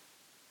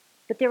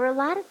 But there were a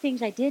lot of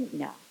things I didn't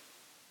know.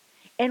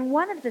 And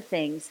one of the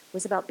things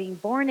was about being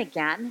born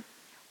again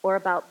or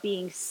about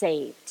being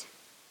saved.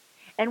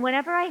 And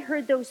whenever I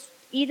heard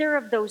either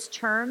of those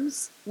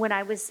terms when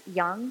I was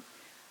young,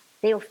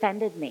 they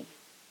offended me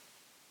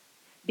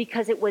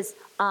because it was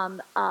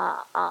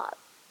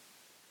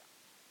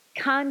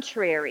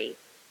contrary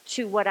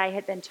to what I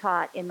had been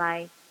taught in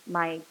my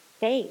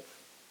faith.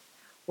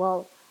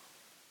 Well,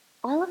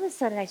 all of a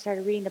sudden I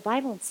started reading the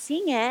Bible and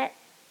seeing it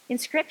in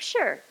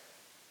Scripture,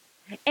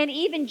 and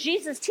even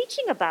Jesus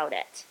teaching about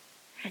it.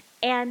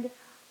 And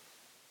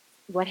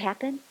what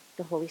happened?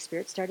 The Holy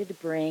Spirit started to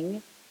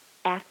bring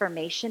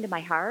affirmation to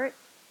my heart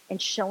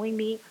and showing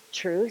me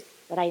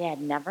truth that I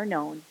had never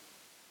known.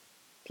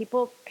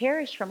 People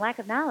perish from lack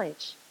of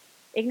knowledge.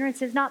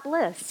 Ignorance is not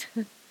bliss.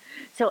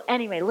 So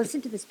anyway,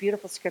 listen to this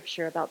beautiful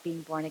scripture about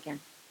being born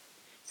again.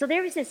 So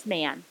there was this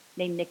man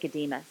named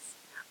Nicodemus,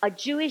 a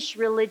Jewish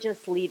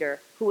religious leader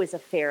who was a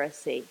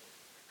Pharisee.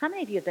 How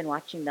many of you have been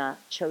watching the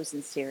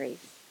Chosen series?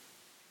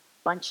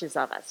 Bunches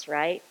of us,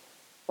 right?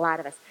 A lot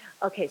of us.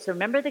 Okay, so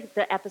remember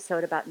the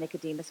episode about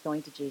Nicodemus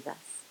going to Jesus.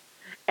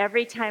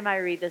 Every time I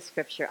read this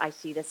scripture, I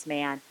see this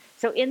man.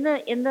 So in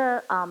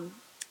the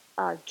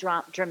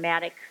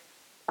dramatic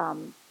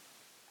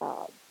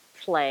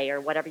play, or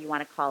whatever you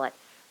want to call it,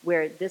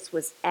 where this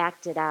was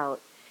acted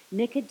out,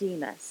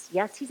 Nicodemus,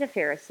 yes, he's a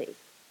Pharisee,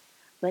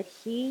 but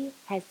he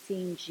has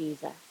seen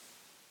Jesus.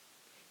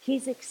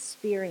 He's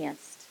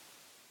experienced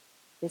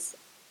this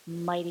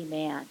mighty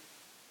man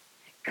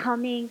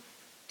coming,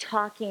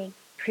 talking,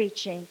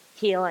 preaching,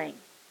 healing.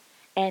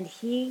 And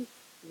he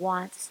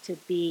wants to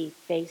be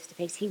face to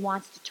face. He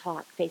wants to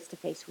talk face to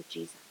face with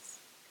Jesus.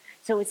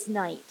 So it's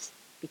night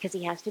because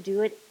he has to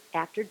do it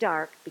after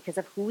dark because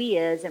of who he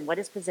is and what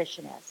his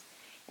position is.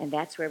 And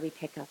that's where we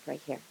pick up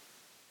right here.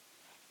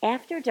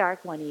 After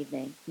dark one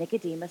evening,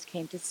 Nicodemus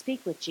came to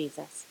speak with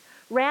Jesus.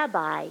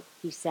 Rabbi,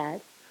 he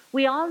said,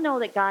 we all know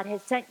that God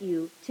has sent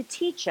you to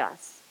teach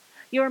us.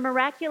 Your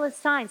miraculous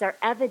signs are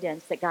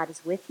evidence that God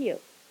is with you.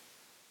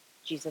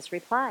 Jesus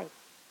replied,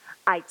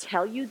 I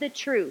tell you the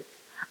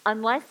truth.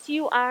 Unless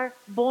you are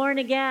born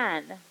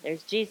again,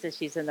 there's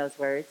Jesus using those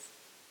words.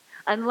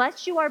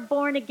 Unless you are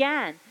born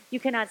again, you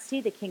cannot see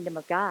the kingdom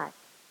of God.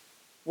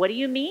 What do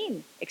you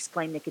mean?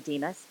 Exclaimed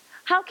Nicodemus.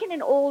 How can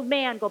an old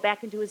man go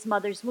back into his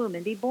mother's womb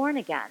and be born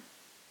again?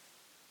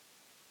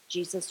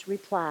 Jesus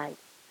replied,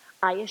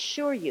 I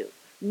assure you,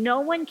 no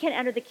one can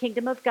enter the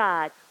kingdom of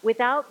God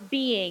without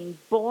being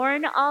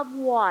born of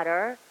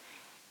water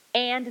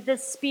and the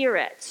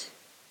Spirit.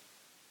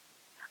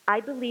 I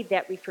believe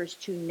that refers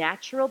to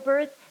natural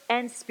birth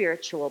and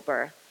spiritual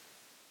birth.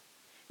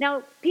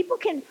 Now, people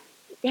can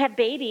have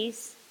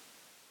babies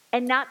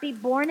and not be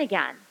born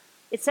again.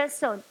 It says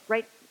so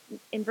right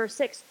in verse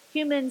 6.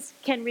 Humans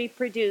can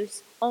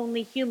reproduce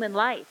only human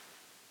life.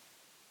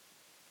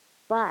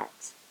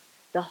 But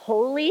the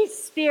Holy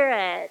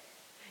Spirit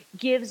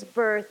gives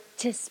birth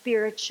to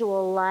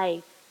spiritual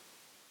life.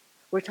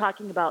 We're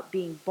talking about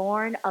being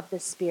born of the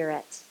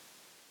Spirit.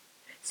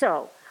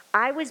 So,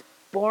 I was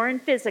born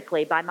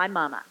physically by my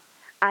mama.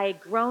 I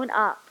had grown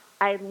up.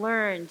 I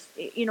learned,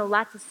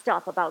 lots of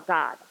stuff about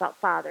God, about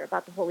Father,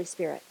 about the Holy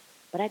Spirit.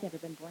 But I'd never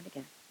been born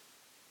again.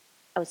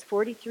 I was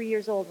 43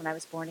 years old when I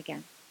was born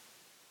again.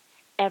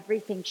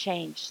 Everything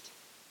changed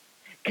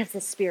because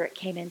the Spirit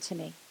came into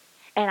me.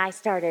 And I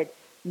started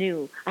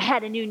new. I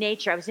had a new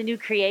nature. I was a new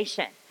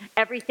creation.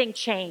 Everything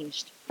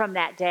changed from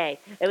that day.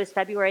 It was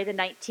February the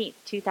 19th,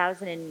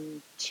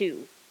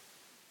 2002.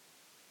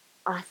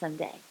 Awesome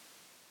day.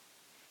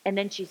 And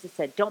then Jesus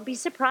said, don't be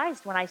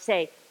surprised when I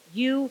say,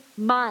 you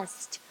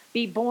must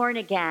be born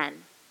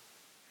again.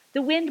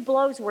 The wind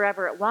blows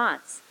wherever it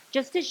wants.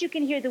 Just as you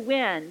can hear the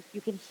wind,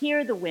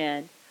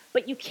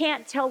 but you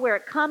can't tell where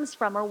it comes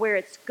from or where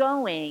it's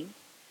going.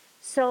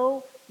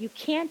 So you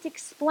can't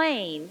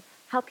explain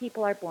how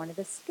people are born of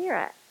the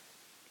Spirit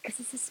because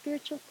it's a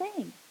spiritual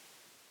thing.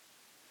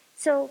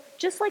 So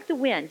just like the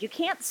wind, you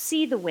can't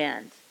see the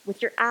wind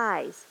with your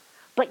eyes,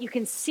 but you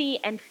can see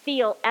and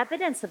feel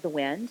evidence of the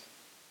wind.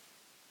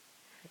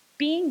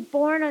 Being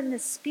born in the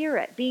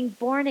Spirit, being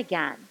born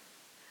again.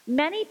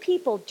 Many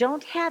people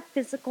don't have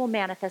physical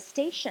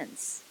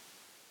manifestations.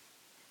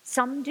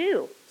 Some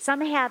do.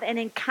 Some have an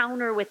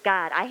encounter with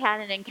God. I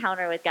had an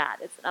encounter with God.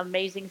 It's an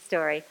amazing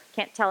story.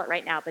 Can't tell it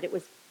right now, but it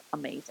was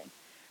amazing.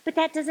 But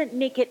that doesn't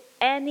make it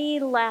any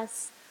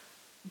less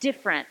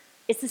different.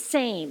 It's the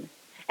same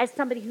as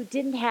somebody who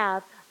didn't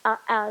have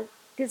a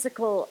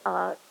physical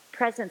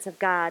presence of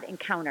God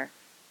encounter.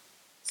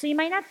 So you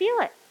might not feel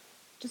it,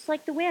 just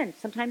like the wind.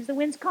 Sometimes the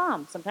wind's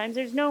calm, sometimes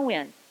there's no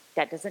wind.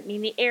 That doesn't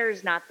mean the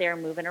air's not there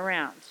moving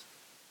around.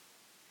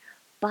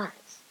 But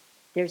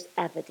there's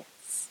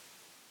evidence.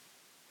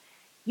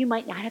 You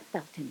might not have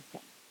felt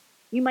anything.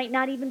 You might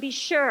not even be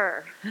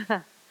sure.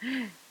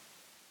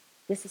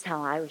 This is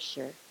how I was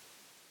sure.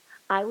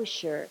 I was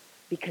sure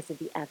because of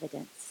the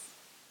evidence.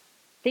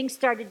 Things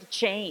started to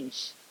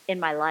change in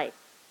my life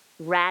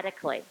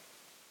radically.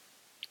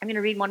 I'm going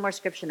to read one more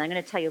scripture and I'm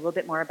going to tell you a little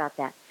bit more about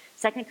that.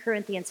 2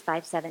 Corinthians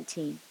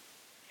 5:17.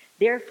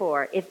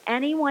 Therefore, if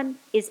anyone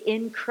is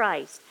in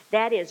Christ,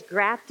 that is,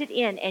 grafted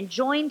in and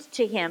joined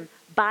to him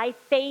by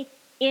faith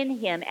in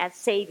him as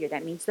Savior,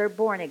 that means they're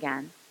born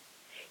again,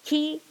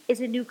 he is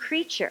a new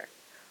creature,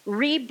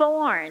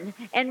 reborn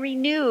and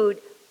renewed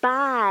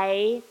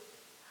by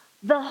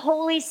the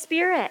Holy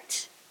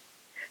Spirit.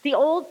 The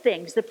old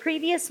things, the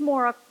previous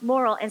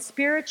moral and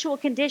spiritual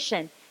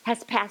condition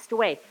has passed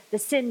away. The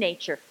sin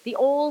nature, the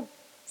old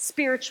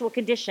spiritual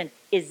condition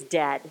is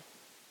dead.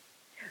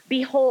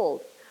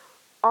 Behold,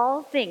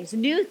 all things,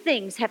 new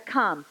things have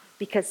come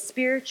because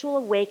spiritual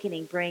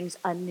awakening brings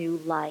a new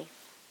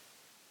life.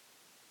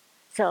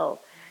 So,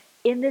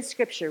 in this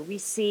scripture, we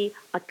see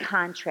a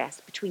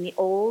contrast between the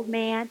old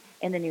man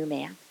and the new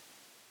man,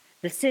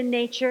 the sin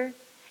nature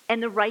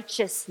and the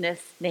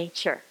righteousness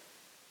nature,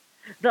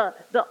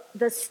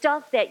 the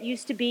stuff that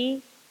used to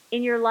be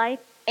in your life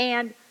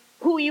and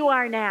who you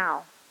are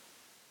now.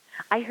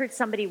 I heard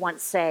somebody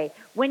once say,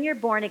 when you're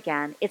born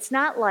again, it's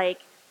not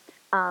like,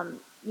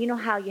 you know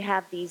how you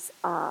have these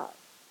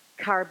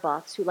car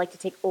buffs who like to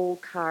take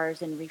old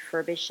cars and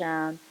refurbish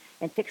them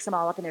and fix them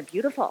all up, and they're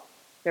beautiful.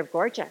 They're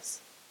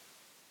gorgeous.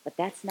 But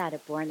that's not a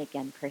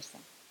born-again person.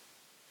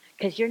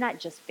 Because you're not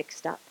just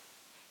fixed up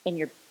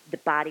and the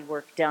body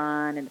work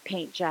done and the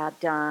paint job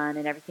done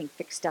and everything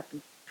fixed up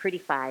and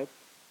prettified.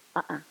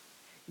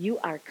 You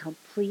are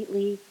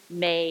completely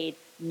made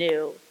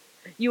new.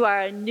 You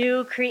are a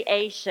new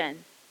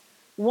creation,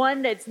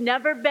 one that's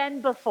never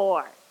been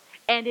before.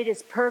 And it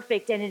is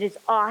perfect and it is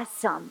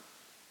awesome.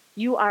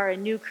 You are a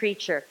new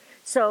creature.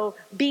 So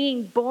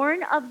being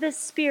born of the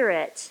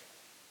Spirit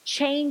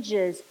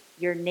changes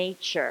your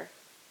nature.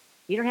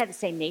 You don't have the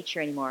same nature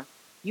anymore.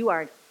 You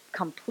are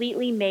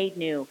completely made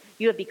new.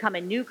 You have become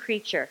a new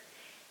creature.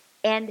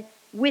 And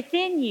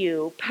within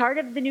you, part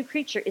of the new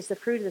creature is the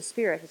fruit of the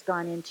Spirit has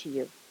gone into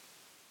you.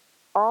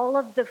 All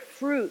of the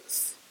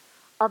fruits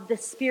of the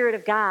Spirit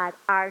of God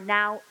are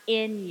now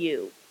in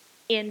you,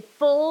 in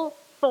full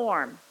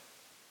form,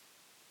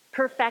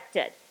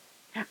 perfected.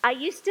 I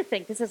used to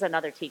think, this is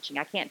another teaching,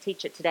 I can't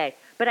teach it today,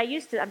 but I'm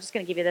just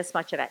going to give you this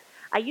much of it.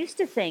 I used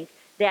to think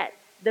that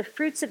the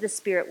fruits of the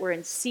Spirit were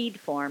in seed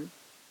form.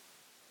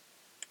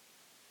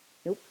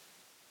 Nope.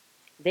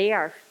 They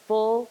are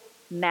full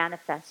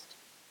manifest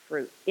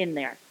fruit in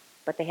there,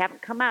 but they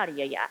haven't come out of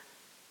you yet.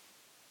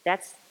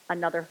 That's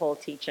another whole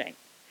teaching.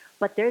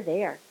 But they're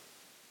there.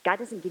 God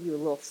doesn't give you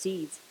little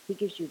seeds. He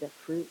gives you the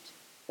fruit,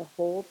 the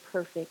whole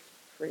perfect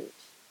fruit.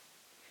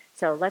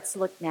 So let's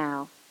look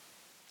now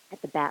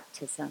at the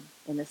baptism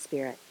in the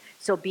Spirit.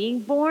 So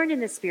being born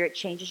in the Spirit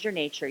changes your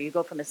nature. You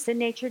go from a sin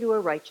nature to a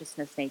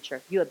righteousness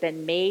nature. You have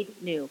been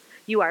made new.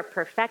 You are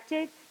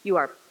perfected. You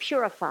are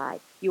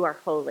purified. You are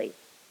holy.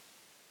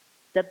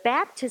 The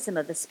baptism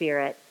of the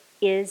Spirit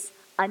is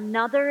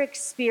another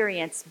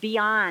experience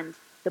beyond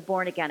the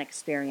born-again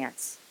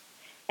experience.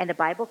 And the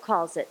Bible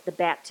calls it the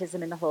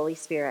baptism in the Holy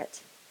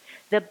Spirit.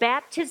 The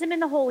baptism in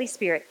the Holy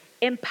Spirit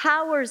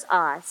empowers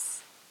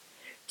us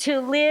to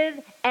live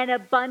an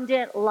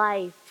abundant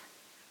life.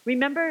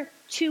 Remember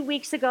 2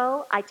 weeks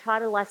ago, I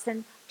taught a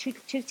lesson, two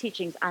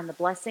teachings on the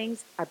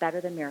blessings are better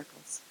than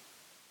miracles.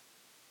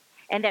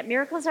 And that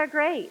miracles are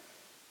great,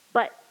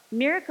 but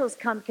miracles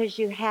come because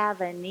you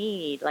have a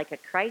need, like a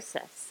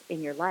crisis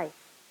in your life.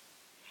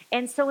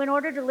 And so in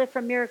order to live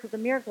from miracle to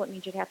miracle, it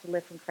means you'd have to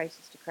live from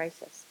crisis to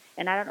crisis.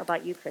 And I don't know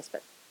about you, Chris,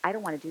 but I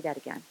don't want to do that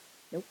again.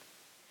 Nope.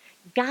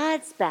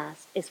 God's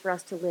best is for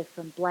us to live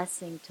from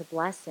blessing to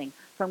blessing,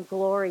 from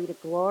glory to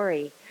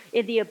glory,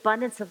 in the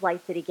abundance of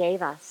life that He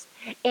gave us.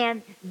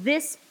 And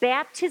this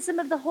baptism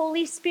of the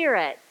Holy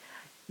Spirit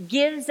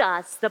gives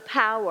us the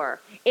power,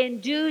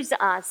 endues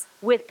us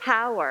with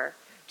power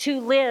to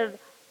live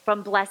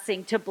from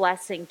blessing to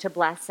blessing to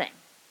blessing.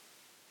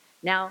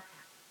 Now,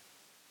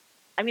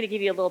 I'm going to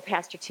give you a little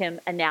Pastor Tim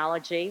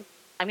analogy.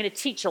 I'm going to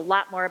teach a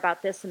lot more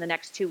about this in the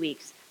next 2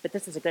 weeks, but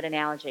this is a good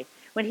analogy.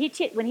 When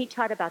he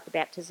taught about the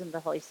baptism of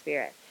the Holy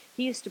Spirit,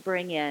 he used to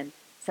bring in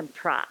some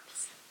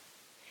props.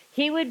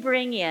 He would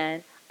bring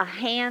in a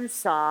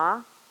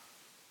handsaw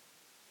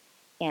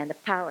and a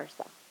power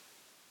saw.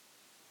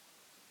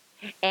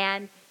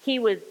 And he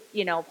would,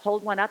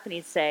 hold one up and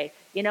he'd say,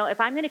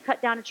 if I'm going to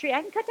cut down a tree,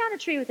 I can cut down a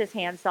tree with this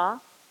handsaw,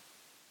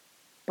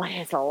 but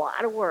it's a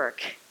lot of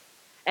work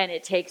and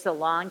it takes a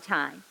long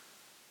time.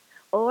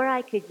 Or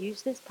I could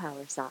use this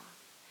power saw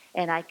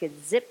And I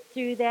could zip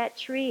through that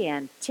tree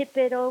and tip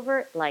it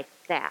over like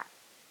that.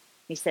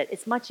 He said,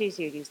 it's much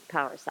easier to use the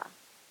power saw.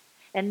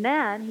 And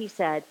then he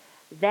said,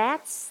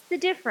 that's the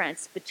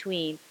difference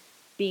between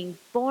being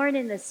born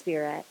in the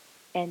Spirit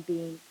and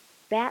being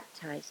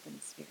baptized in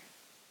the Spirit.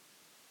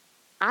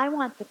 I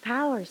want the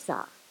power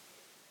saw.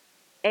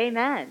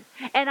 Amen.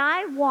 And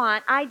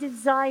I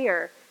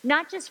desire,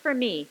 not just for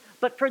me,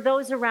 but for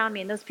those around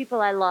me and those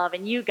people I love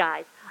and you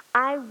guys,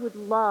 I would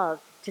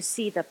love to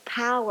see the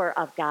power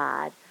of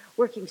God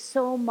working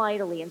so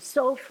mightily and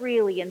so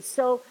freely and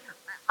so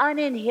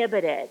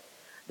uninhibited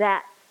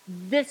that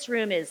this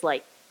room is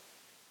like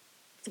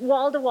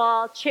wall to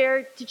wall,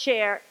 chair to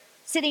chair,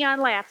 sitting on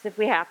laps if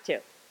we have to,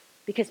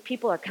 because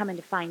people are coming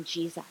to find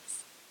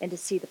Jesus and to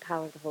see the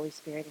power of the Holy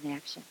Spirit in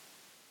action.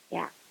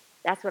 Yeah,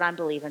 that's what I'm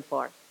believing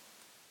for.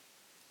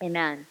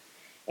 Amen.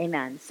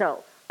 Amen.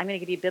 So I'm going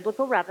to give you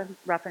biblical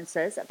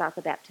references about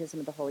the baptism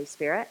of the Holy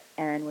Spirit,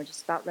 and we're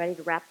just about ready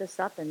to wrap this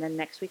up. And then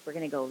next week we're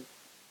going to go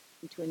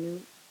into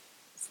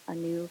a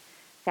new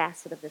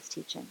facet of this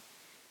teaching.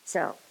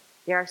 So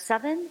there are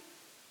seven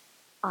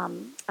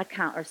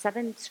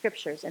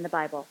scriptures in the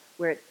Bible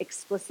where it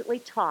explicitly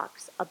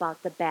talks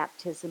about the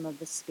baptism of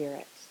the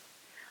Spirit.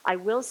 I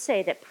will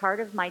say that part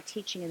of my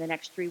teaching in the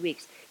next 3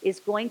 weeks is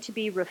going to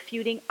be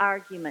refuting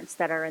arguments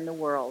that are in the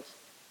world.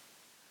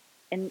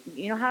 And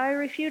you know how I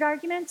refute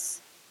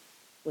arguments?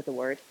 With the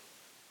Word.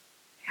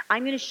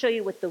 I'm going to show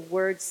you what the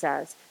Word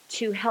says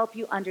to help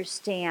you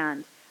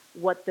understand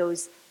what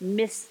those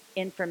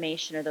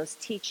misinformation or those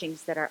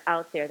teachings that are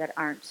out there that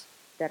aren't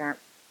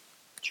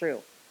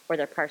true, or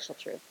they're partial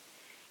truth.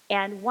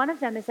 And one of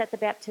them is that the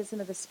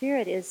baptism of the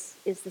Spirit is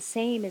the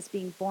same as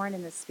being born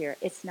in the Spirit.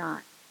 It's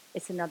not.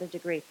 It's another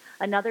degree.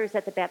 Another is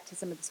that the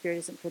baptism of the Spirit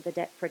isn't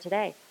for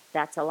today.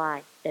 That's a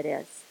lie. It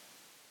is.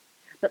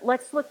 But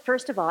let's look,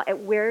 first of all, at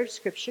where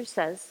Scripture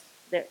says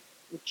that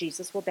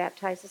Jesus will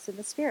baptize us in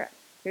the Spirit.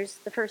 Here's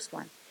the first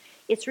one.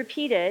 It's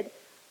repeated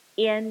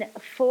in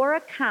 4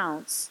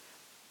 accounts,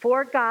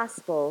 4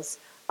 Gospels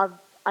of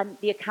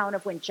the account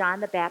of when John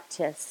the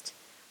Baptist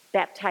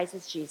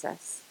baptizes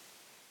Jesus.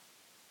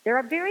 There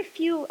are very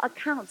few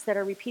accounts that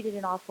are repeated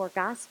in all 4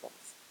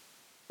 Gospels.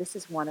 This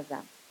is one of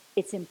them.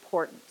 It's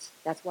important.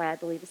 That's why I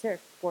believe it's there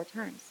 4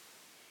 times.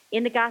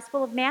 In the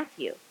Gospel of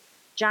Matthew,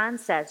 John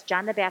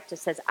the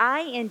Baptist says,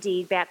 I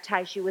indeed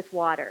baptize you with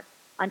water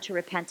unto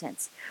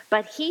repentance,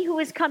 but he who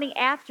is coming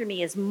after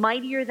me is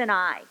mightier than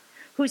I,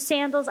 whose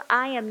sandals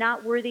I am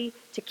not worthy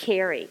to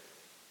carry.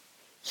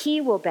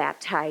 He will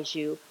baptize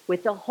you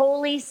with the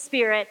Holy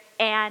Spirit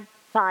and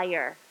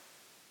fire.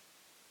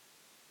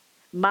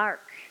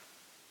 Mark,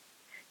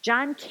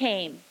 John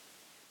came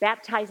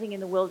baptizing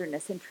in the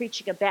wilderness and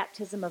preaching a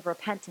baptism of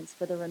repentance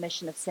for the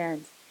remission of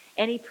sins.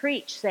 And he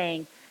preached,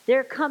 saying,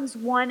 there comes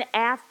one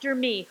after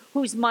me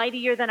who's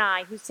mightier than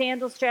I, whose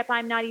sandal strap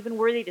I'm not even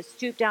worthy to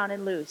stoop down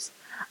and loose.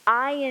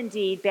 I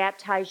indeed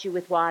baptize you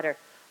with water,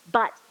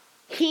 but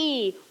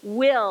he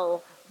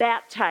will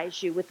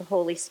baptize you with the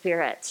Holy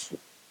Spirit.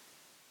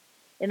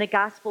 In the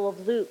Gospel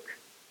of Luke,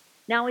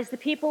 now as the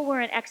people were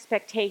in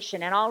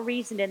expectation and all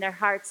reasoned in their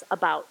hearts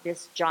about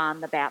this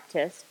John the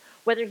Baptist,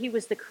 whether he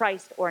was the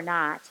Christ or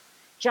not,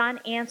 John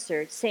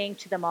answered, saying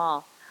to them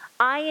all,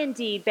 I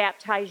indeed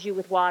baptize you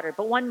with water,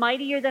 but one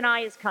mightier than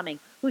I is coming,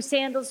 whose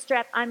sandals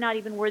strap I'm not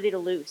even worthy to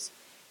loose.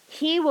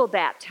 He will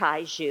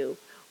baptize you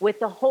with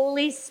the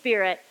Holy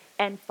Spirit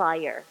and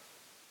fire.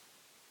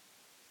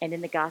 And in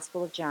the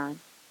Gospel of John,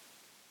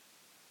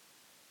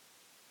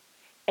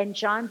 and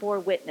John bore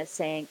witness,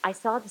 saying, I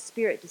saw the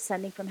Spirit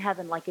descending from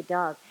heaven like a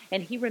dove,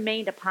 and he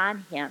remained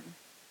upon him.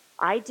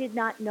 I did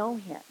not know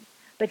him,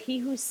 but he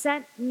who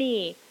sent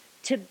me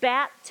to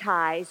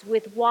baptize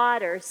with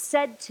water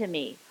said to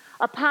me,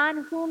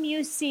 upon whom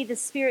you see the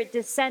Spirit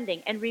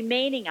descending and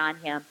remaining on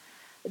him,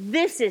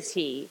 this is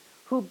he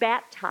who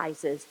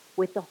baptizes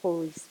with the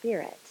Holy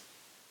Spirit.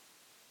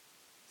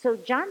 So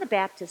John the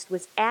Baptist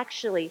was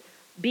actually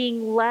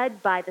being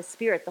led by the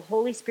Spirit. The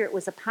Holy Spirit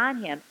was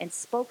upon him and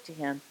spoke to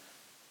him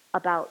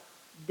about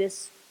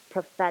this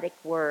prophetic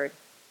word,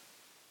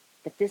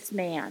 that this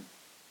man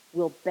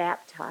will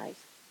baptize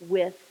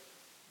with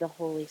the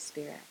Holy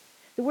Spirit.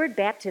 The word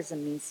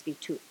baptism means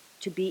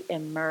to be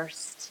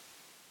immersed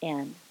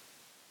in,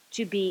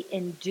 to be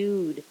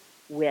endued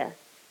with.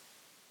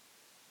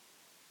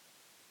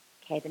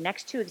 Okay, the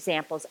next 2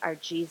 examples are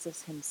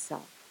Jesus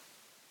himself.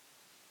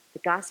 The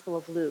Gospel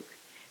of Luke.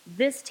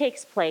 This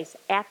takes place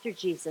after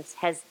Jesus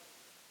has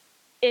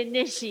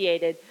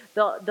initiated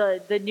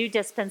the new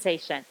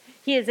dispensation.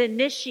 He has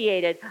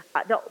initiated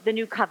the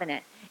new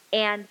covenant.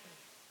 And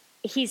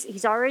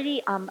he's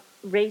already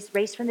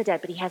raised from the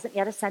dead, but he hasn't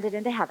yet ascended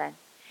into heaven.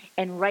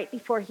 And right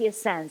before he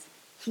ascends,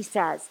 he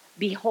says,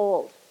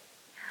 behold,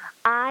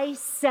 I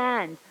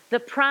send the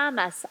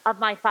promise of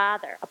my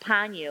Father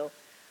upon you,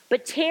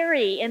 but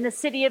tarry in the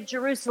city of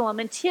Jerusalem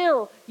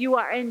until you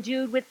are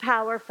endued with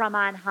power from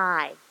on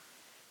high.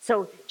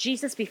 So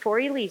Jesus, before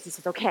he leaves, he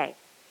says, okay,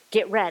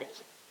 get ready.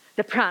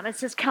 The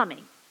promise is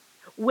coming.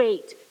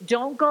 Wait,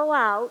 don't go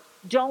out,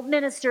 don't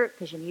minister,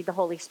 because you need the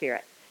Holy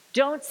Spirit.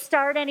 Don't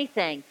start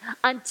anything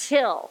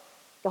until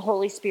the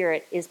Holy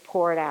Spirit is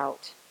poured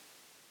out.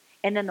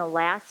 And then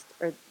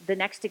the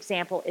next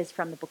example is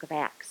from the book of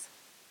Acts.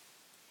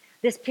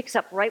 This picks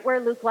up right where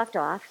Luke left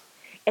off.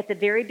 At the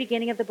very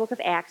beginning of the book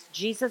of Acts,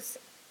 Jesus,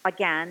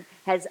 again,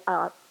 has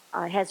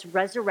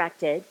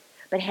resurrected,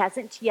 but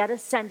hasn't yet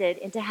ascended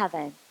into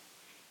heaven.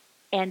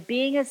 And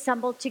being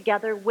assembled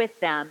together with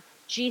them,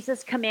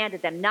 Jesus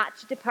commanded them not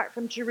to depart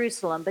from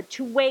Jerusalem, but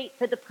to wait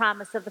for the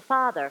promise of the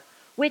Father,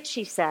 which,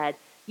 he said,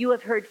 you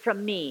have heard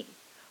from me.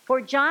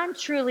 For John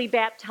truly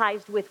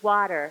baptized with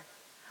water,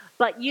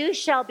 but you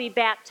shall be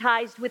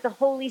baptized with the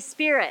Holy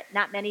Spirit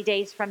not many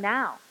days from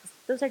now.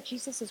 Those are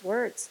Jesus'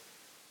 words.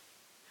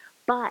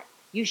 But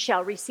you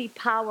shall receive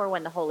power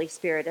when the Holy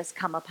Spirit has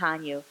come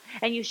upon you,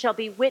 and you shall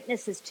be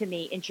witnesses to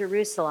me in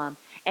Jerusalem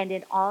and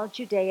in all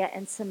Judea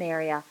and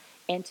Samaria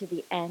and to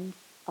the end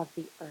of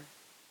the earth.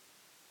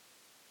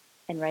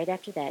 And right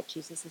after that,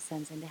 Jesus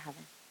ascends into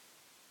heaven.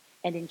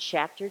 And in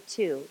chapter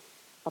 2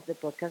 of the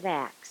book of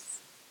Acts,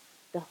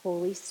 the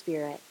Holy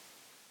Spirit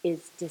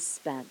is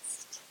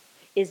dispensed,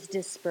 is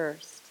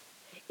dispersed,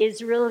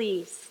 is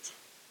released.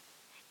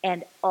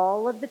 And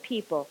all of the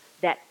people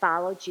that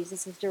followed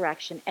Jesus'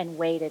 direction and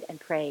waited and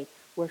prayed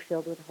were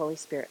filled with the Holy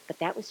Spirit. But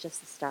that was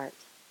just the start.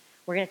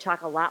 We're going to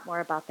talk a lot more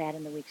about that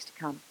in the weeks to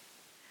come.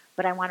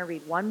 But I want to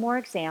read one more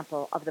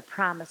example of the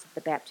promise of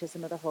the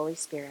baptism of the Holy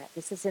Spirit.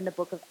 This is in the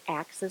book of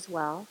Acts as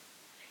well.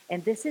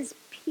 And this is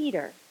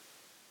Peter.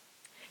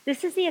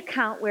 This is the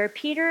account where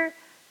Peter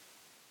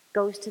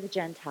goes to the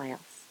Gentiles.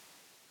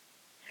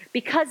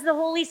 Because the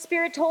Holy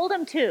Spirit told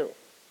him to.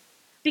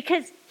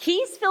 Because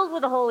he's filled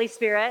with the Holy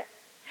Spirit.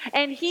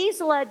 And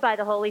he's led by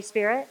the Holy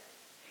Spirit.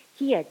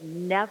 He had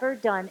never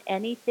done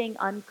anything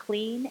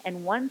unclean.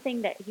 And one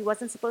thing that he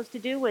wasn't supposed to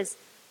do was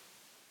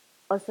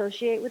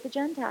associate with the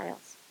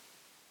Gentiles.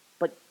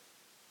 But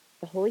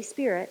the Holy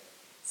Spirit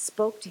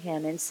spoke to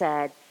him and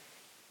said,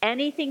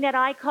 anything that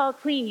I call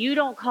clean, you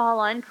don't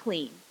call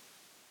unclean.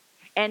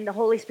 And the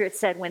Holy Spirit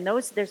said, when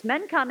there's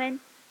men coming,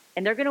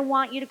 and they're going to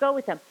want you to go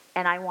with them,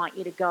 and I want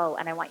you to go,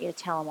 and I want you to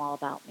tell them all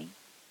about me.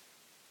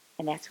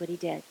 And that's what he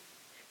did.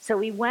 So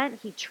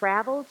he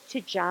traveled to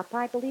Joppa,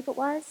 I believe it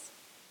was,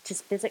 to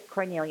visit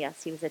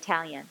Cornelius. He was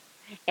Italian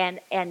and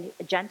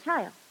a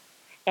Gentile.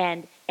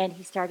 And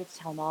he started to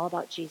tell them all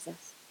about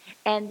Jesus.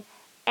 And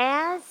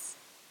as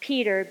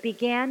Peter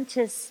began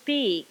to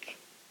speak,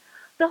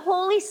 the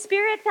Holy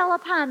Spirit fell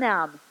upon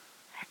them,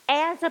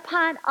 as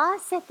upon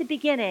us at the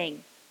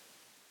beginning.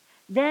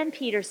 Then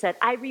Peter said,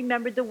 I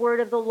remembered the word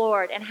of the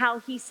Lord and how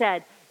he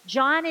said,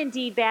 John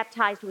indeed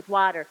baptized with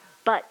water,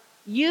 but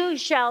you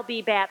shall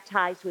be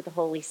baptized with the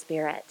Holy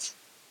Spirit.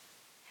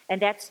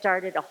 And that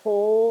started a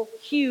whole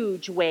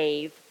huge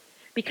wave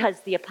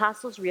because the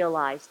apostles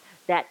realized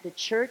that the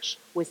church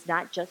was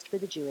not just for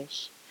the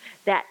Jewish,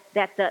 that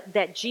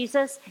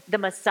Jesus, the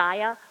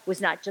Messiah,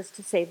 was not just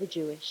to save the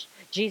Jewish.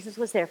 Jesus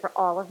was there for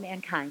all of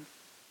mankind,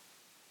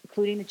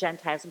 including the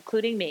Gentiles,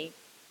 including me,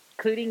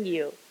 including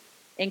you,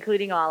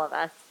 including all of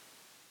us.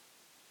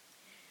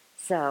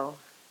 So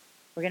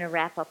we're going to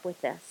wrap up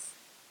with this.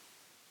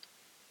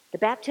 The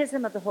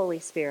baptism of the Holy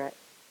Spirit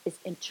is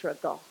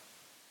integral.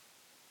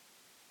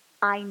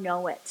 I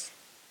know it.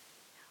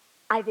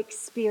 I've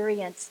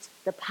experienced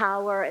the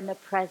power and the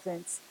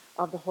presence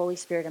of the Holy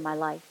Spirit in my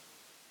life.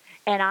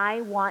 And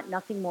I want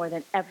nothing more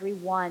than every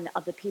one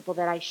of the people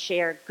that I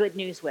share good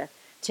news with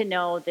to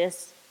know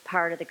this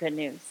part of the good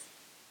news.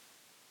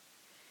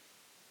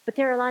 But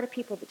there are a lot of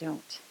people that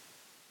don't.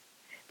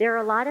 There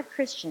are a lot of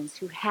Christians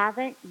who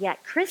haven't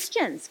yet,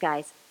 Christians,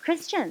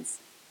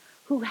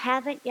 who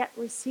haven't yet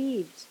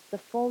received the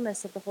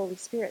fullness of the Holy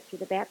Spirit through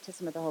the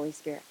baptism of the Holy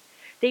Spirit.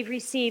 They've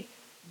received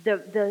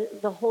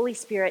the Holy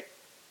Spirit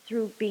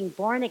through being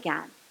born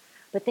again,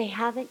 but they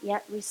haven't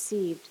yet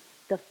received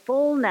the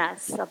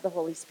fullness of the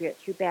Holy Spirit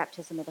through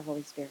baptism of the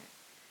Holy Spirit.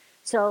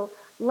 So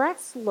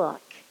let's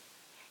look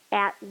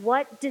at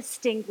what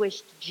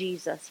distinguished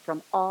Jesus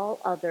from all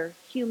other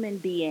human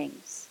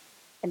beings.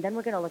 And then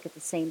we're going to look at the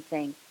same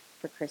thing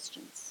for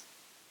Christians.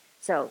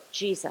 So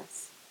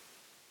Jesus,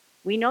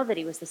 we know that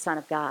he was the Son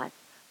of God.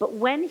 But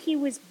when he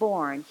was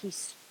born,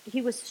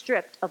 he was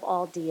stripped of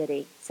all deity.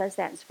 It says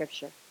that in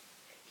Scripture.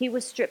 He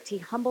was stripped. He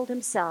humbled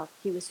himself.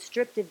 He was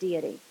stripped of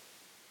deity.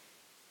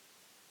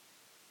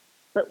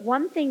 But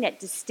one thing that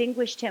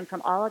distinguished him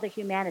from all other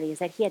humanity is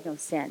that he had no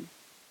sin.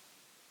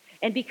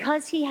 And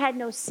because he had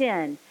no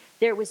sin,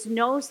 there was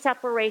no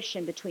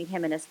separation between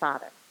him and his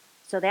Father.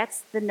 So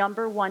that's the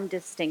number one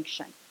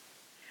distinction.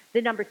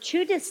 The number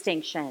two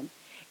distinction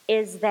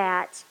is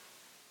that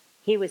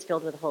he was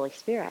filled with the Holy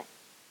Spirit.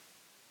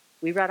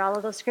 We read all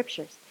of those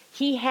scriptures.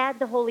 He had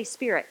the Holy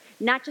Spirit,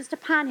 not just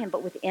upon him,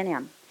 but within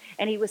him.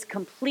 And he was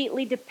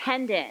completely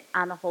dependent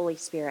on the Holy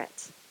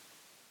Spirit.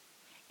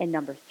 And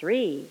number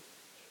three,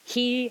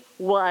 he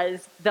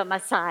was the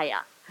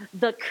Messiah,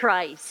 the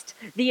Christ,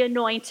 the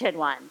anointed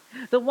one,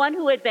 the one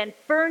who had been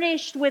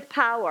furnished with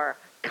power,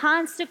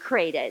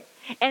 consecrated,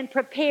 and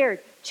prepared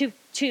to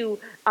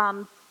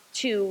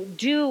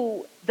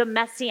do the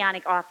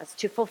messianic office,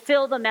 to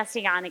fulfill the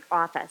messianic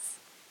office.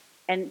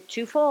 And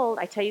twofold,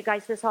 I tell you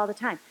guys this all the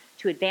time,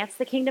 to advance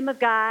the kingdom of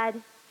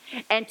God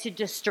and to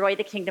destroy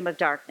the kingdom of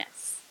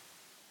darkness.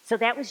 So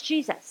that was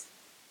Jesus.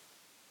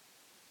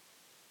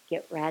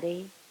 Get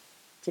ready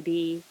to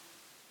be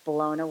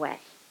blown away.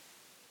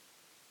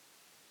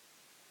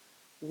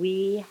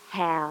 We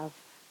have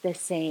the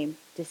same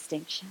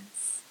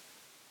distinctions.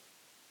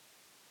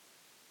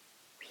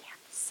 We have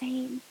the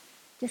same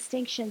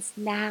distinctions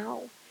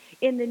now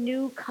in the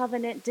new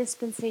covenant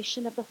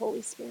dispensation of the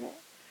Holy Spirit.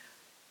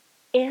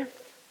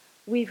 If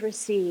we've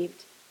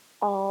received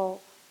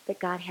all that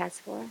God has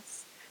for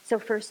us. So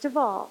first of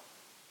all,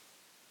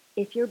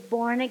 if you're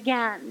born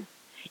again,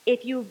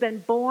 if you've been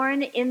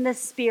born in the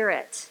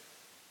Spirit,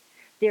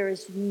 there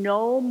is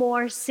no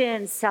more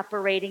sin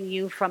separating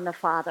you from the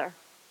Father.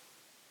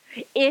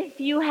 If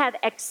you have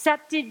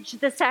accepted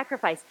the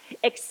sacrifice,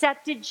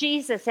 accepted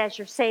Jesus as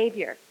your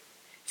Savior,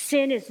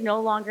 sin is no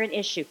longer an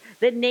issue.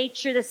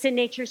 The sin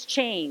nature's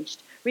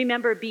changed.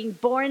 Remember, being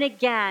born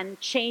again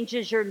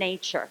changes your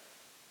nature.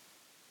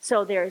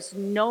 So there's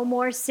no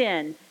more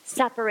sin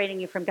separating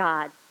you from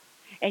God,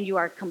 and you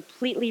are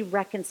completely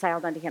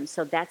reconciled unto him.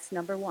 So that's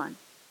number one.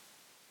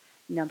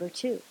 Number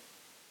two,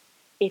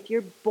 if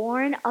you're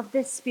born of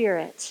the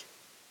Spirit,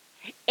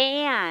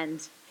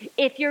 and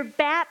if you're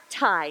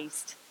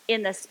baptized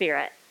in the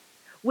Spirit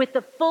with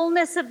the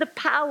fullness of the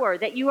power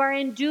that you are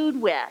endued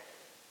with,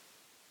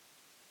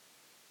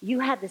 you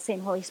have the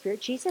same Holy Spirit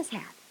Jesus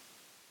had.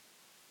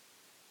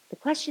 The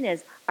question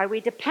is, are we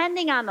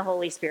depending on the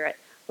Holy Spirit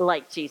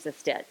like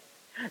Jesus did?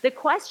 The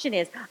question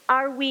is,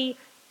 are we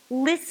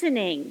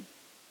listening,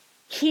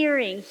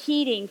 hearing,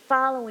 heeding,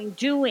 following,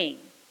 doing?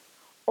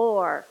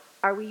 Or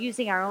are we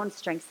using our own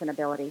strengths and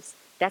abilities?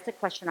 That's a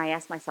question I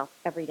ask myself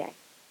every day.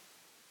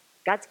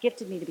 God's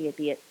gifted me to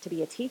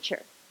be a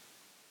teacher.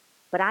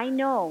 But I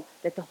know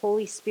that the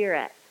Holy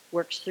Spirit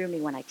works through me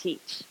when I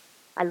teach.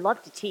 I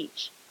love to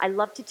teach. I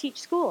love to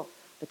teach school.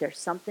 But there's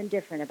something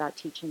different about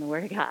teaching the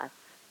Word of God.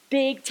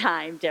 Big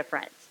time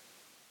different.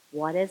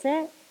 What is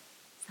it?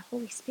 It's the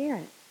Holy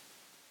Spirit.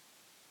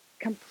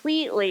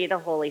 Completely the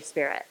Holy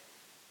Spirit.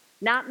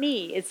 Not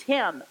me, it's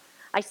him.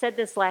 I said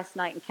this last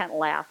night and Kent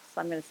laughed,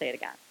 so I'm going to say it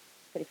again.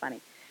 It's pretty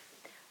funny.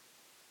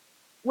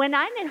 When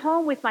I'm at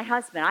home with my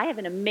husband, I have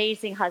an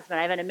amazing husband.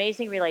 I have an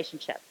amazing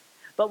relationship.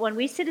 But when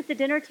we sit at the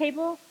dinner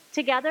table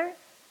together,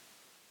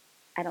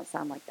 I don't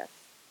sound like this.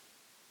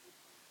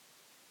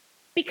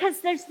 Because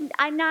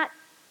I'm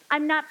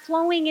not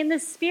flowing in the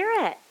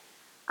Spirit.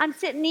 I'm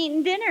sitting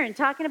eating dinner and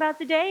talking about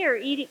the day or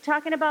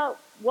talking about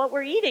what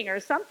we're eating or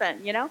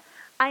something, you know.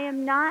 I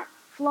am not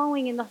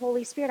flowing in the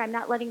Holy Spirit. I'm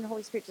not letting the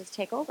Holy Spirit just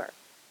take over.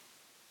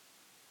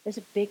 There's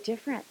a big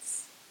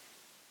difference.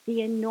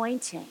 The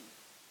anointing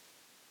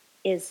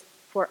is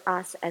for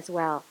us as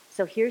well.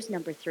 So here's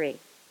number 3.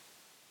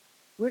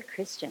 We're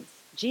Christians.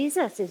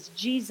 Jesus is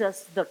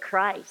Jesus the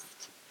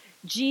Christ.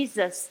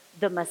 Jesus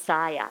the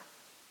Messiah.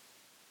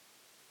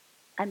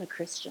 I'm a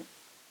Christian.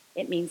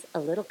 It means a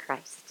little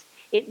Christ.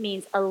 It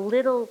means a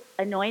little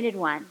anointed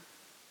one.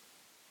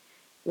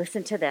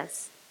 Listen to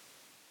this.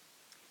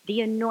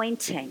 The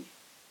anointing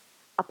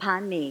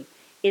upon me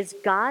is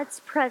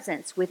God's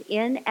presence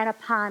within and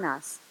upon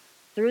us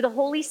through the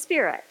Holy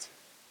Spirit.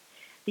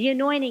 The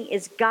anointing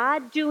is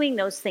God doing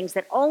those things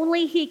that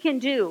only he can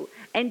do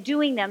and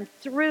doing them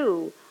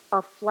through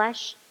a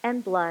flesh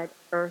and blood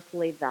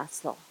earthly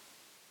vessel.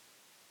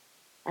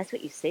 That's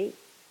what you see.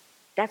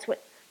 That's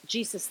what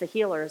Jesus the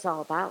healer is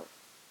all about.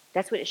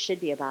 That's what it should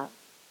be about.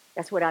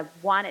 That's what I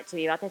want it to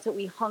be about. That's what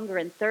we hunger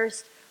and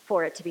thirst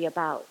for it to be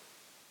about,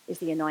 is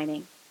the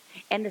anointing.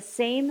 And the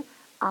same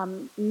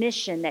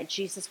mission that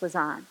Jesus was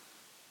on,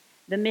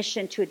 the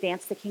mission to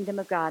advance the kingdom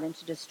of God and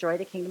to destroy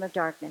the kingdom of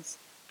darkness,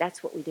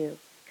 that's what we do,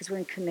 because we're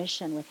in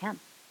commission with him.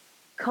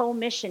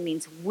 Co-mission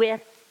means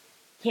with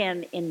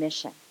him in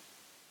mission.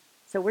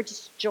 So we're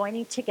just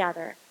joining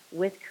together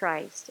with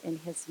Christ in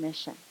his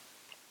mission.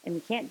 And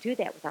we can't do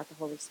that without the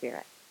Holy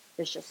Spirit.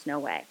 There's just no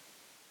way.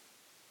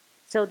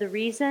 So the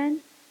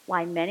reason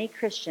why many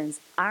Christians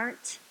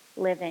aren't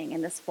living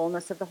in this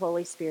fullness of the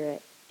Holy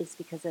Spirit is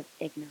because of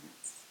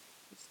ignorance.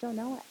 You just don't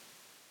know it.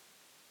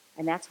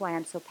 And that's why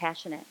I'm so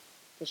passionate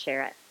to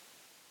share it.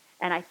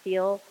 And I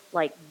feel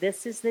like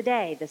this is the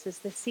day, this is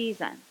the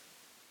season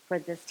for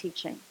this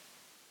teaching.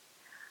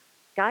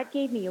 God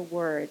gave me a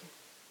word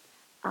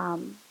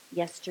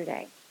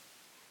yesterday.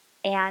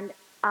 And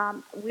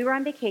we were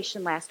on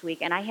vacation last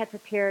week, and I had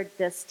prepared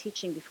this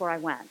teaching before I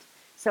went.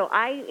 So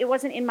it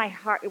wasn't in my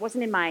heart. It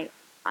wasn't in my,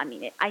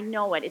 I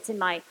know it. It's in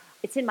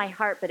my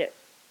heart, but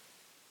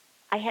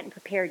I hadn't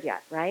prepared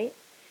yet, right?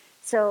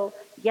 So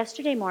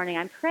yesterday morning,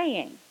 I'm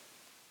praying.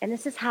 And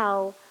this is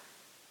how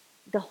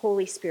the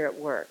Holy Spirit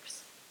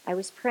works. I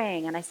was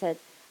praying, and I said,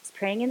 I was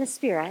praying in the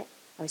Spirit.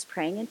 I was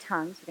praying in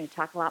tongues. We're going to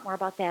talk a lot more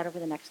about that over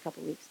the next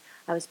couple of weeks.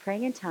 I was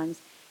praying in tongues,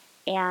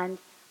 and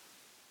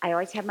I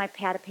always have my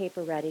pad of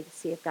paper ready to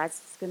see if God's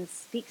going to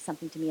speak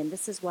something to me. And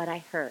this is what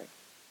I heard.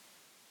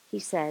 He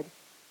said,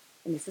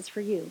 and this is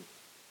for you.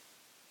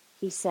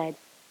 He said,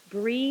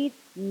 breathe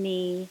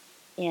me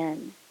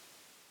in.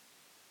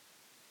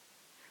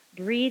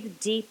 Breathe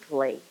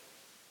deeply.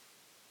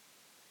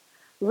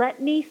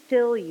 Let me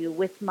fill you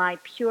with my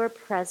pure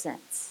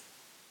presence,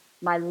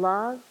 my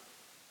love,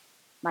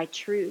 my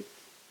truth,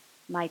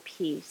 my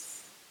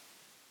peace.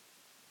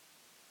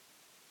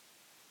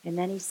 And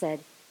then he said,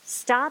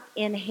 stop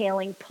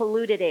inhaling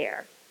polluted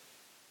air.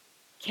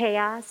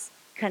 Chaos,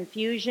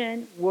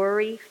 confusion,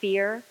 worry,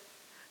 fear,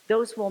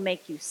 those will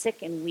make you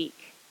sick and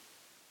weak.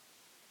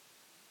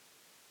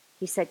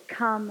 He said,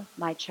 come,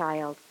 my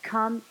child,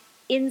 come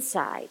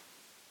inside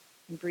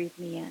and breathe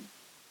me in.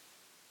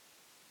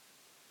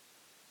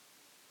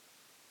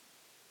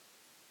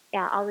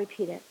 Yeah, I'll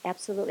repeat it.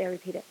 Absolutely, I'll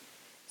repeat it.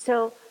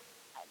 So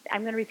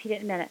I'm going to repeat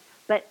it in a minute.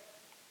 But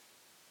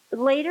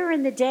later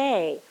in the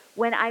day,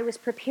 when I was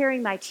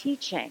preparing my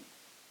teaching,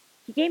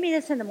 he gave me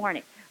this in the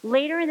morning.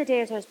 Later in the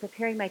day, as I was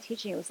preparing my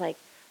teaching, it was like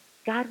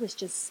God was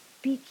just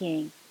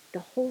speaking. The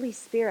Holy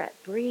Spirit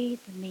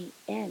breathed me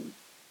in.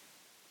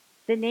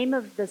 The name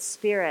of the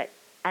Spirit,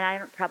 and I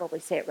don't probably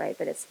say it right,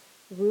 but it's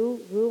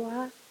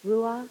Ruah,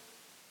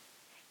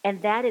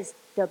 and that is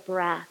the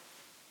breath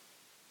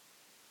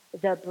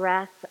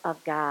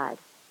of God.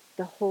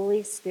 The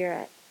Holy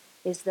Spirit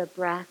is the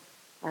breath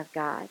of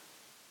God.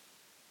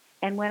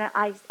 And when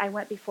I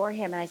went before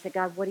him and I said,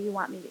 God, what do you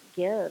want me to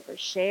give or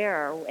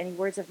share or any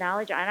words of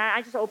knowledge? And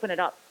I just open it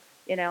up,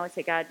 and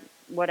say, God,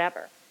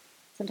 whatever.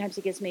 Sometimes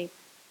he gives me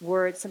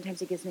words. Sometimes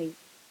he gives me,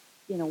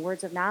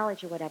 words of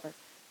knowledge or whatever.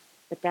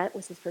 But that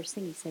was his first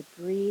thing. He said,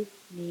 breathe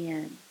me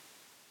in.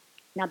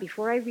 Now,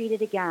 before I read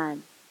it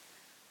again,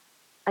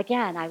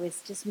 I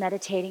was just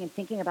meditating and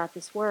thinking about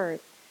this word.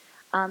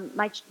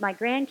 My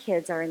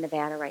grandkids are in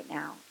Nevada right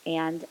now,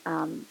 and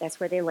that's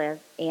where they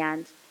live,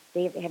 and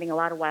they're having a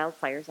lot of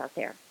wildfires out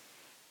there.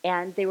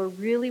 And they were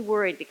really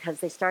worried because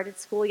they started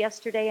school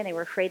yesterday, and they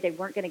were afraid they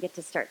weren't going to get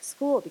to start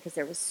school because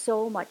there was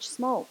so much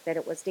smoke that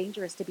it was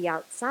dangerous to be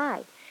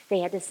outside. They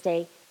had to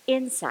stay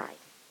inside.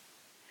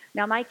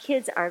 Now, my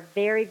kids are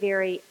very,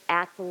 very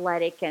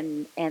athletic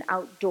and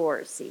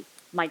outdoorsy,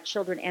 my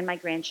children and my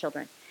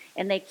grandchildren.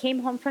 And they came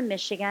home from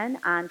Michigan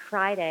on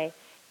Friday,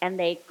 and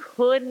they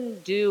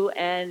couldn't do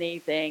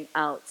anything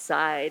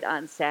outside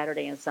on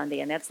Saturday and Sunday.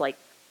 And that's like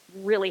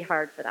really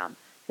hard for them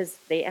because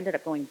they ended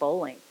up going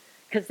bowling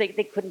because they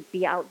couldn't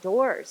be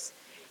outdoors.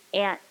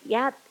 And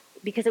yeah,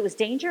 because it was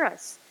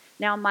dangerous.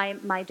 Now,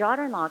 my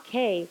daughter-in-law,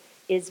 Kay,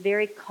 is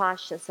very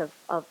cautious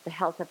of the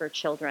health of her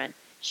children.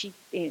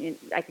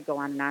 I could go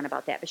on and on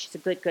about that, but she's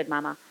a good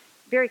mama,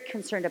 very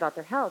concerned about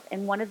their health.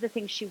 And one of the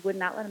things she would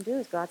not let them do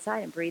is go outside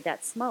and breathe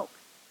that smoke.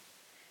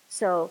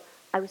 So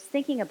I was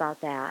thinking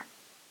about that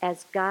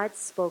as God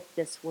spoke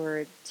this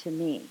word to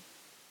me.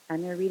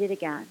 I'm going to read it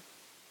again.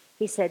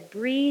 He said,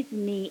 breathe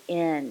me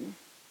in.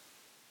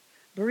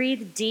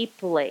 Breathe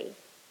deeply.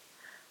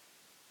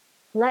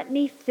 Let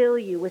me fill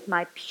you with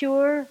my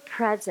pure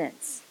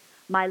presence,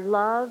 my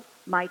love,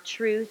 my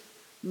truth,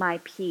 my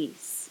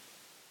peace.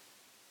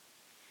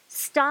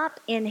 Stop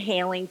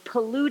inhaling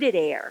polluted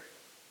air,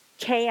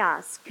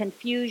 chaos,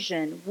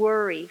 confusion,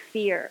 worry,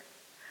 fear.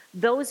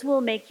 Those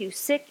will make you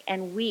sick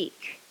and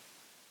weak.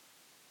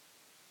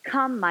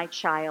 Come, my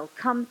child,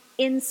 come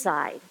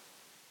inside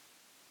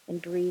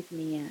and breathe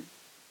me in.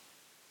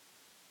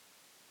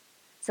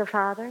 So,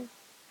 Father,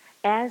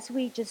 as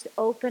we just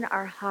open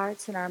our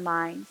hearts and our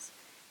minds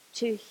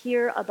to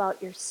hear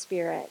about your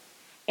Spirit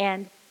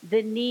and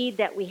the need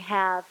that we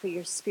have for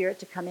your Spirit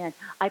to come in,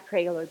 I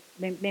pray, Lord,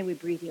 may we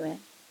breathe you in.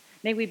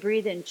 May we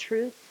breathe in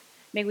truth.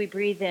 May we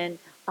breathe in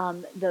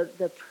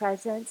the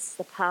presence,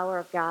 the power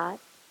of God.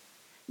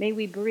 May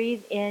we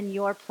breathe in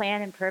your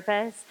plan and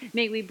purpose.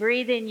 May we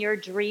breathe in your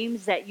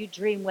dreams that you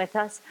dream with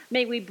us.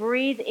 May we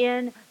breathe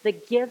in the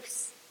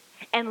gifts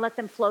and let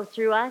them flow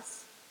through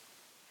us.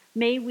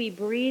 May we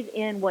breathe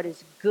in what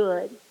is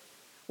good,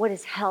 what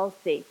is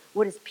healthy,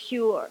 what is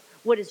pure,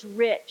 what is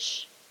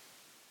rich,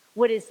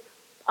 what is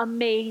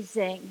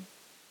amazing.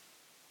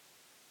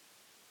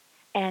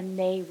 And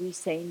may we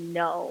say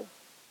no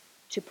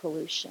to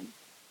pollution.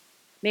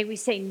 May we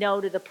say no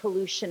to the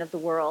pollution of the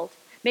world.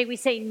 May we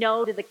say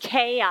no to the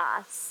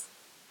chaos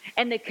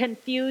and the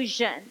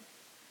confusion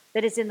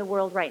that is in the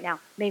world right now.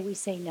 May we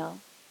say no.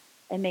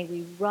 And may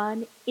we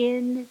run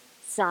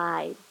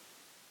inside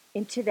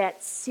into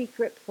that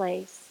secret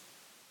place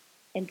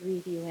and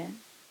breathe you in.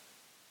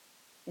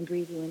 And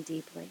breathe you in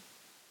deeply.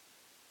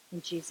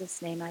 In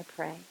Jesus' name I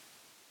pray.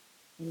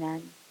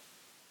 Amen.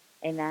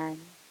 Amen.